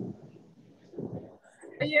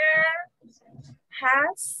 Lawyer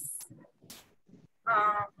has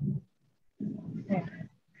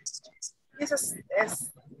is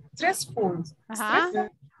stressful. Stressful.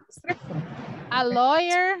 A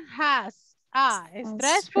lawyer has a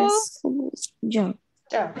stressful job.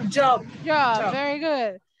 Job. Very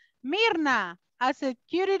good. Mirna, a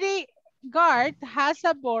security guard has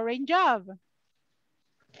a boring job.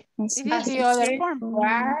 This is the other form.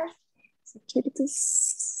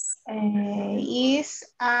 Securities is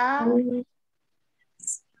a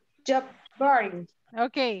job boring.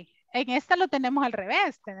 Ok, en esta lo tenemos al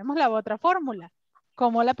revés, tenemos la otra fórmula.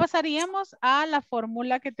 ¿Cómo la pasaríamos a la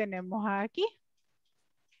fórmula que tenemos aquí?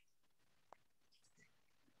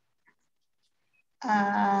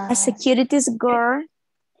 A securities guard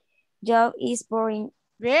job is boring.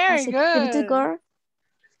 Very a security good. guard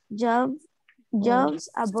job's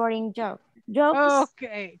a boring job. Jobs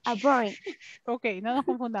Okay. a boring. Ok, no nos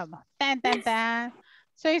confundamos. Tan, tan, tan.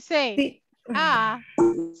 So you say, a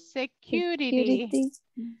security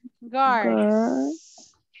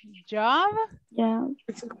guard's job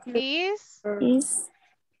is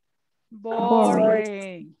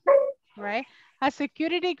boring. Right? A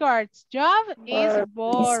security guard's job is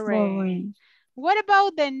boring. What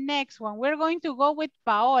about the next one? We're going to go with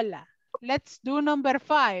Paola. Let's do number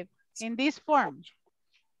 5 in this form.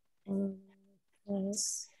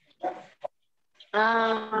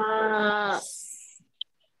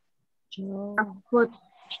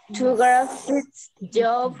 Photographer's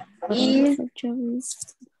job is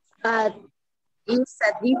a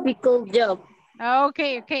difficult job.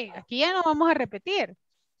 Ok, aquí ya no vamos a repetir.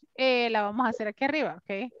 La vamos a hacer aquí arriba,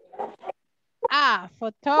 ok. A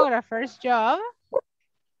photographer's job.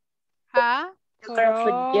 A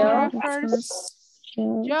photographer's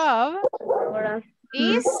job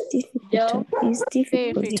is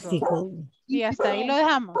difficult. Y hasta ahí lo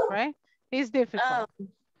dejamos, right? It's difficult.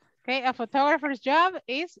 Okay, a photographer's job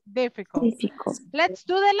is difficult. Let's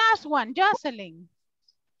do the last one, Jocelyn.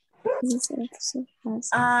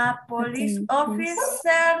 A police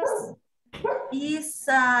officer is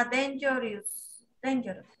dangerous.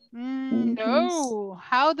 No.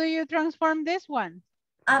 How do you transform this one?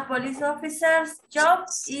 A police officer's job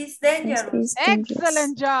is dangerous.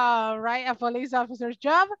 Excellent job, right? A police officer's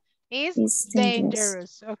job is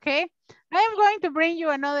dangerous, okay? I am going to bring you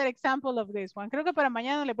another example of this one. Creo que para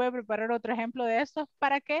mañana le voy a preparar otro ejemplo de esto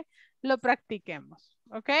para que lo practiquemos,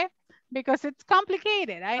 okay? Because it's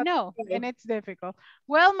complicated, I know, and it's difficult.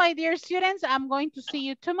 Well, my dear students, I'm going to see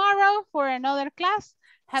you tomorrow for another class.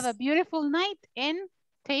 Have a beautiful night and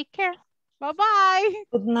take care. Bye-bye.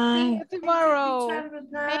 Good night. See you tomorrow.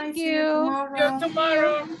 Good night. Thank See you you. tomorrow.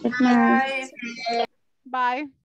 Tomorrow. Good night. Bye. Bye.